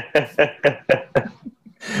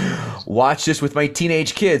 Watch this with my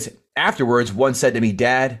teenage kids. Afterwards, one said to me,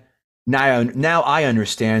 Dad, now I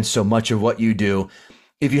understand so much of what you do.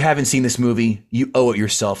 If you haven't seen this movie, you owe it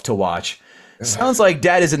yourself to watch. Sounds like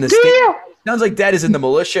Dad is in the Sounds like Dad is in the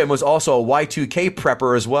militia and was also a Y2K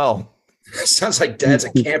prepper as well. Sounds like Dad's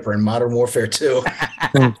a camper in Modern Warfare 2.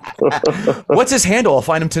 What's his handle? I'll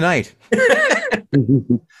find him tonight.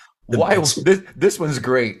 Why? This one's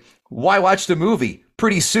great. Why watch the movie?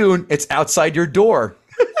 Pretty soon, it's outside your door.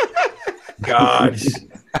 God.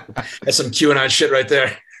 That's some QAnon shit right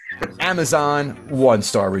there. Amazon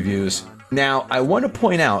 1-star reviews. Now, I want to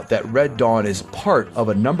point out that Red Dawn is part of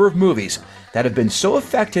a number of movies that have been so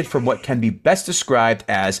affected from what can be best described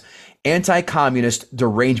as anti-communist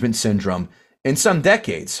derangement syndrome in some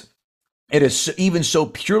decades. It is even so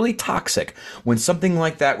purely toxic when something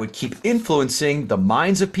like that would keep influencing the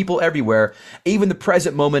minds of people everywhere, even the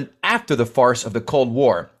present moment after the farce of the Cold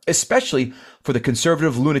War, especially for the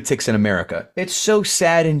conservative lunatics in America. It's so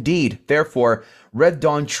sad indeed. Therefore, Red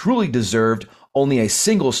Dawn truly deserved only a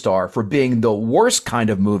single star for being the worst kind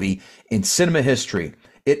of movie in cinema history.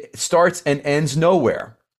 It starts and ends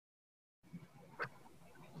nowhere.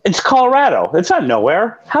 It's Colorado. It's not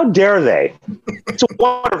nowhere. How dare they? It's a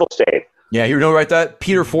wonderful state. Yeah, you know right that?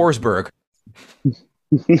 Peter Forsberg.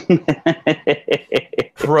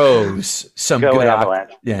 Pros, some good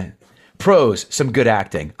acting. Yeah. Pros, some good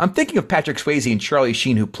acting. I'm thinking of Patrick Swayze and Charlie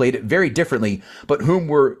Sheen, who played it very differently, but whom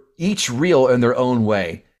were each real in their own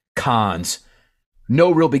way. Cons.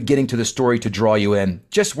 No real beginning to the story to draw you in.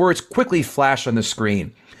 Just words quickly flash on the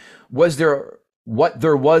screen. What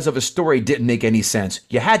there was of a story didn't make any sense.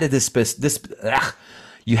 You had to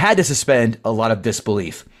suspend a lot of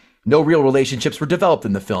disbelief. No real relationships were developed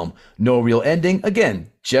in the film. No real ending.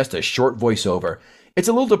 Again, just a short voiceover. It's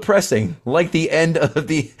a little depressing, like the end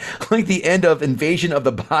of Invasion of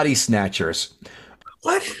the Body Snatchers.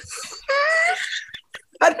 What?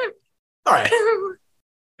 All right.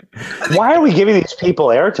 Why are we giving these people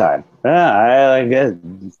airtime? I like it.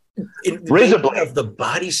 Invasion of the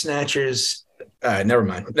Body Snatchers. Never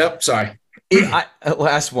mind. Nope. Sorry.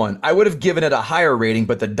 Last one. I would have given it a higher rating,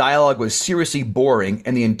 but the dialogue was seriously boring,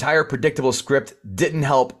 and the entire predictable script didn't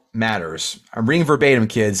help matters. I'm reading verbatim,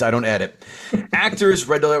 kids. I don't edit. Actors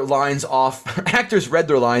read their lines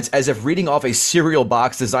as if reading off a cereal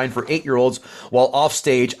box designed for 8-year-olds, while off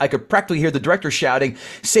stage, I could practically hear the director shouting,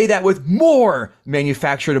 "Say that with more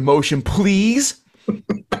manufactured emotion, please."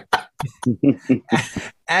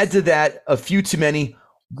 Add to that a few too many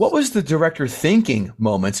 "what was the director thinking"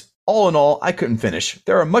 moments. All in all, I couldn't finish.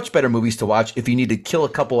 There are much better movies to watch if you need to kill a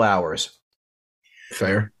couple hours.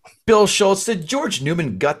 Fair. Bill Schultz, did George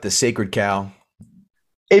Newman gut the sacred cow?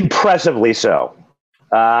 Impressively so.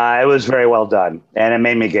 It was very well done, and it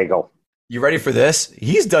made me giggle. You ready for this?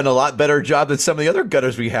 He's done a lot better job than some of the other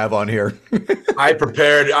gutters we have on here. I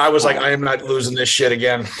prepared. I was like, I am not losing this shit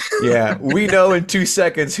again. Yeah, we know in 2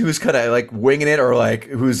 seconds who's kind of like winging it or like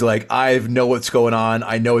who's like, I know what's going on.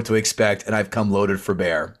 I know what to expect, and I've come loaded for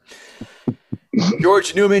bear.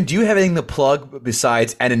 George Newman, do you have anything to plug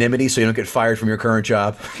besides anonymity so you don't get fired from your current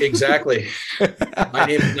job? Exactly. My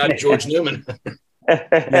name is not George Newman.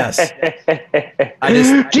 Yes.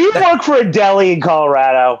 Do you work for a deli in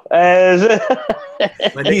Colorado?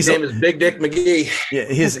 My name is Big Dick McGee. Yeah,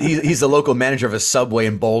 he's the local manager of a Subway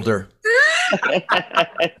in Boulder.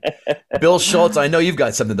 Bill Schultz, I know you've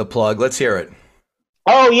got something to plug. Let's hear it.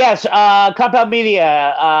 Oh, yes. Compound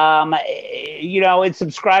Media. It's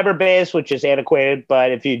subscriber base, which is antiquated.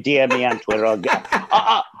 But if you DM me on Twitter, I'll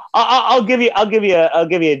give you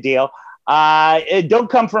a deal. Don't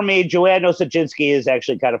come for me. Joanne Osaczynski is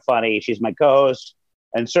actually kind of funny. She's my co-host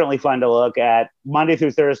and certainly fun to look at Monday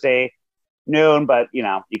through Thursday noon. But you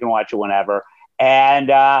can watch it whenever.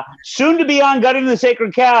 And soon to be on Gutting the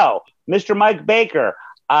Sacred Cow, Mr. Mike Baker.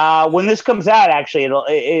 When this comes out, actually, it'll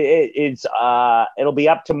be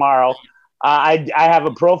up tomorrow. I have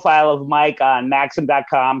a profile of Mike on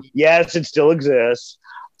Maxim.com. Yes, it still exists.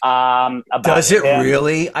 Does it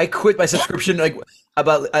really? I quit my subscription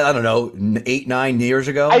about, I don't know, 8-9 years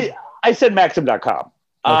ago. I said Maxim.com.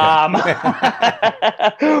 Okay.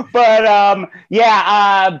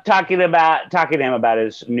 But talking to him about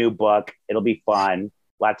his new book. It'll be fun.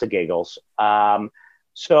 Lots of giggles.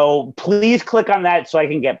 So please click on that so I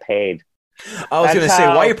can get paid. I was going to say,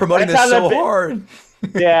 why are you promoting this so hard?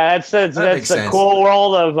 Yeah, that's the cool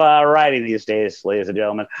world of writing these days, ladies and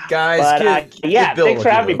gentlemen. Guys, thanks for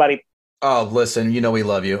having me, buddy. Oh, listen, we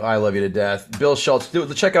love you. I love you to death. Bill Schultz,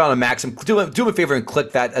 check it out on Maxim. Do me a favor and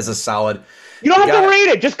click that as a solid. You don't have to read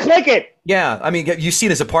it. Just click it. Yeah, I mean, you've seen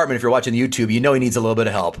his apartment if you're watching YouTube. He needs a little bit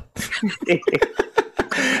of help.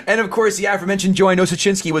 And of course, the aforementioned Joanne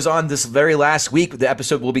Osaczynski was on this very last week. The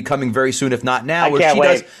episode will be coming very soon, if not now, where she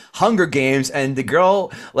does Hunger Games, and the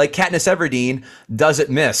girl, like Katniss Everdeen, doesn't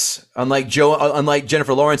miss. Unlike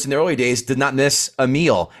Jennifer Lawrence in the early days, did not miss a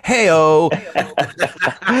meal. Hey-o!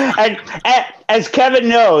 And as Kevin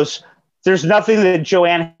knows, there's nothing that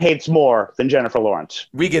Joanne hates more than Jennifer Lawrence.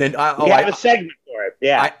 We get in. We have a segment for it.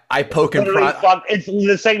 Yeah, I poke and prod.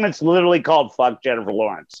 The segment's literally called "Fuck Jennifer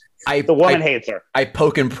Lawrence." The woman hates her. I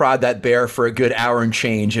poke and prod that bear for a good hour and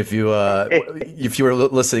change. If you were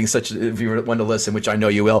listening, if you want to listen, which I know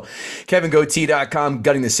you will, KevinGoatee.com,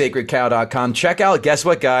 GuttingTheSacredCow.com. Check out. Guess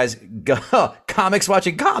what, guys? Comics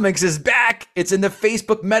Watching Comics is back. It's in the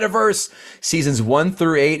Facebook metaverse. Seasons 1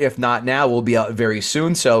 through 8, if not now, will be out very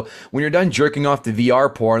soon. So when you're done jerking off the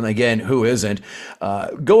VR porn, again, who isn't?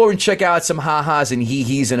 Go over and check out some ha-has and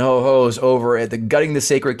hee-hees and ho-hos over at the Gutting the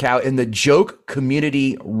Sacred Cow in the Joke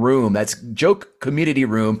Community Room. That's Joke Community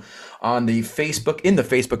Room on the Facebook, in the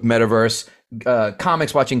Facebook metaverse.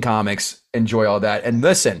 Comics Watching Comics. Enjoy all that. And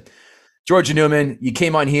listen, Georgia Newman, you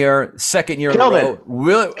came on here second year in a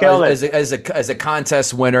row as a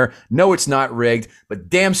contest winner. No, it's not rigged, but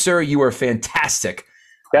damn, sir, you were fantastic.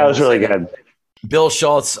 That was really good. Bill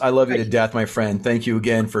Schultz, I love you to death, my friend. Thank you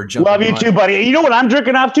again for jumping on. Love you too, buddy. You know what I'm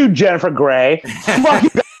drinking off to? Jennifer Grey. Fuck you.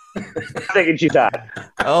 Thinking she died.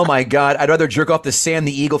 Oh my God! I'd rather jerk off the Sam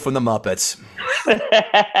the Eagle from the Muppets.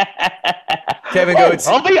 Kevin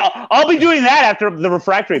Goatee. I'll be doing that after the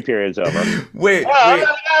refractory period's over. Wait.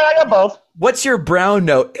 I got both. What's your brown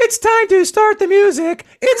note? It's time to start the music.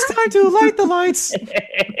 It's time to light the lights.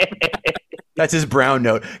 That's his brown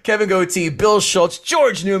note. Kevin Goatee, Bill Schultz,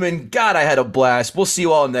 George Newman. God, I had a blast. We'll see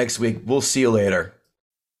you all next week. We'll see you later.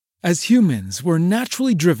 As humans, we're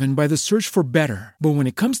naturally driven by the search for better. But when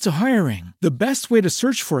it comes to hiring, the best way to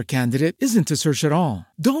search for a candidate isn't to search at all.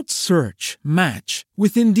 Don't search, match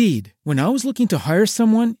with Indeed. When I was looking to hire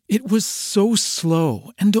someone, it was so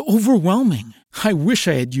slow and overwhelming. I wish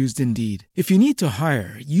I had used Indeed. If you need to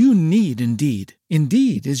hire, you need Indeed.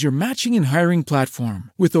 Indeed is your matching and hiring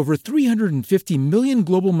platform with over 350 million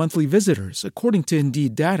global monthly visitors, according to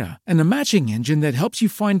Indeed data, and a matching engine that helps you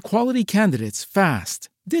find quality candidates fast.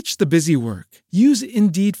 Ditch the busy work. Use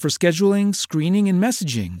Indeed for scheduling, screening, and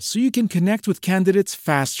messaging so you can connect with candidates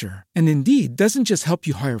faster. And Indeed doesn't just help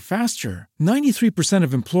you hire faster. 93%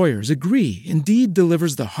 of employers agree Indeed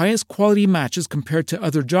delivers the highest quality matches compared to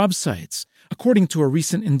other job sites, according to a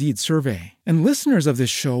recent Indeed survey. And listeners of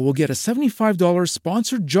this show will get a $75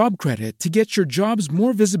 sponsored job credit to get your jobs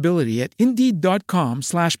more visibility at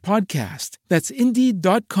Indeed.com/podcast. That's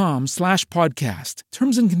Indeed.com/podcast.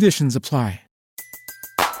 Terms and conditions apply.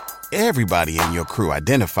 Everybody in your crew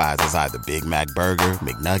identifies as either Big Mac Burger,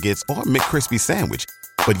 McNuggets, or McCrispy Sandwich.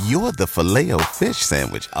 But you're the Filet-O-Fish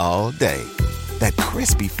Sandwich all day. That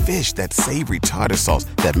crispy fish, that savory tartar sauce,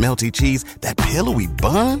 that melty cheese, that pillowy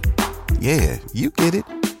bun. Yeah, you get it.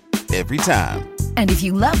 Every time. And if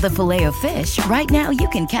you love the Filet-O-Fish, right now you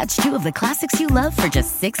can catch two of the classics you love for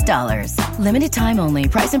just $6. Limited time only.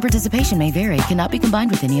 Price and participation may vary. Cannot be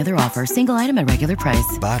combined with any other offer. Single item at regular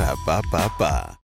price. Ba-da-ba-ba-ba.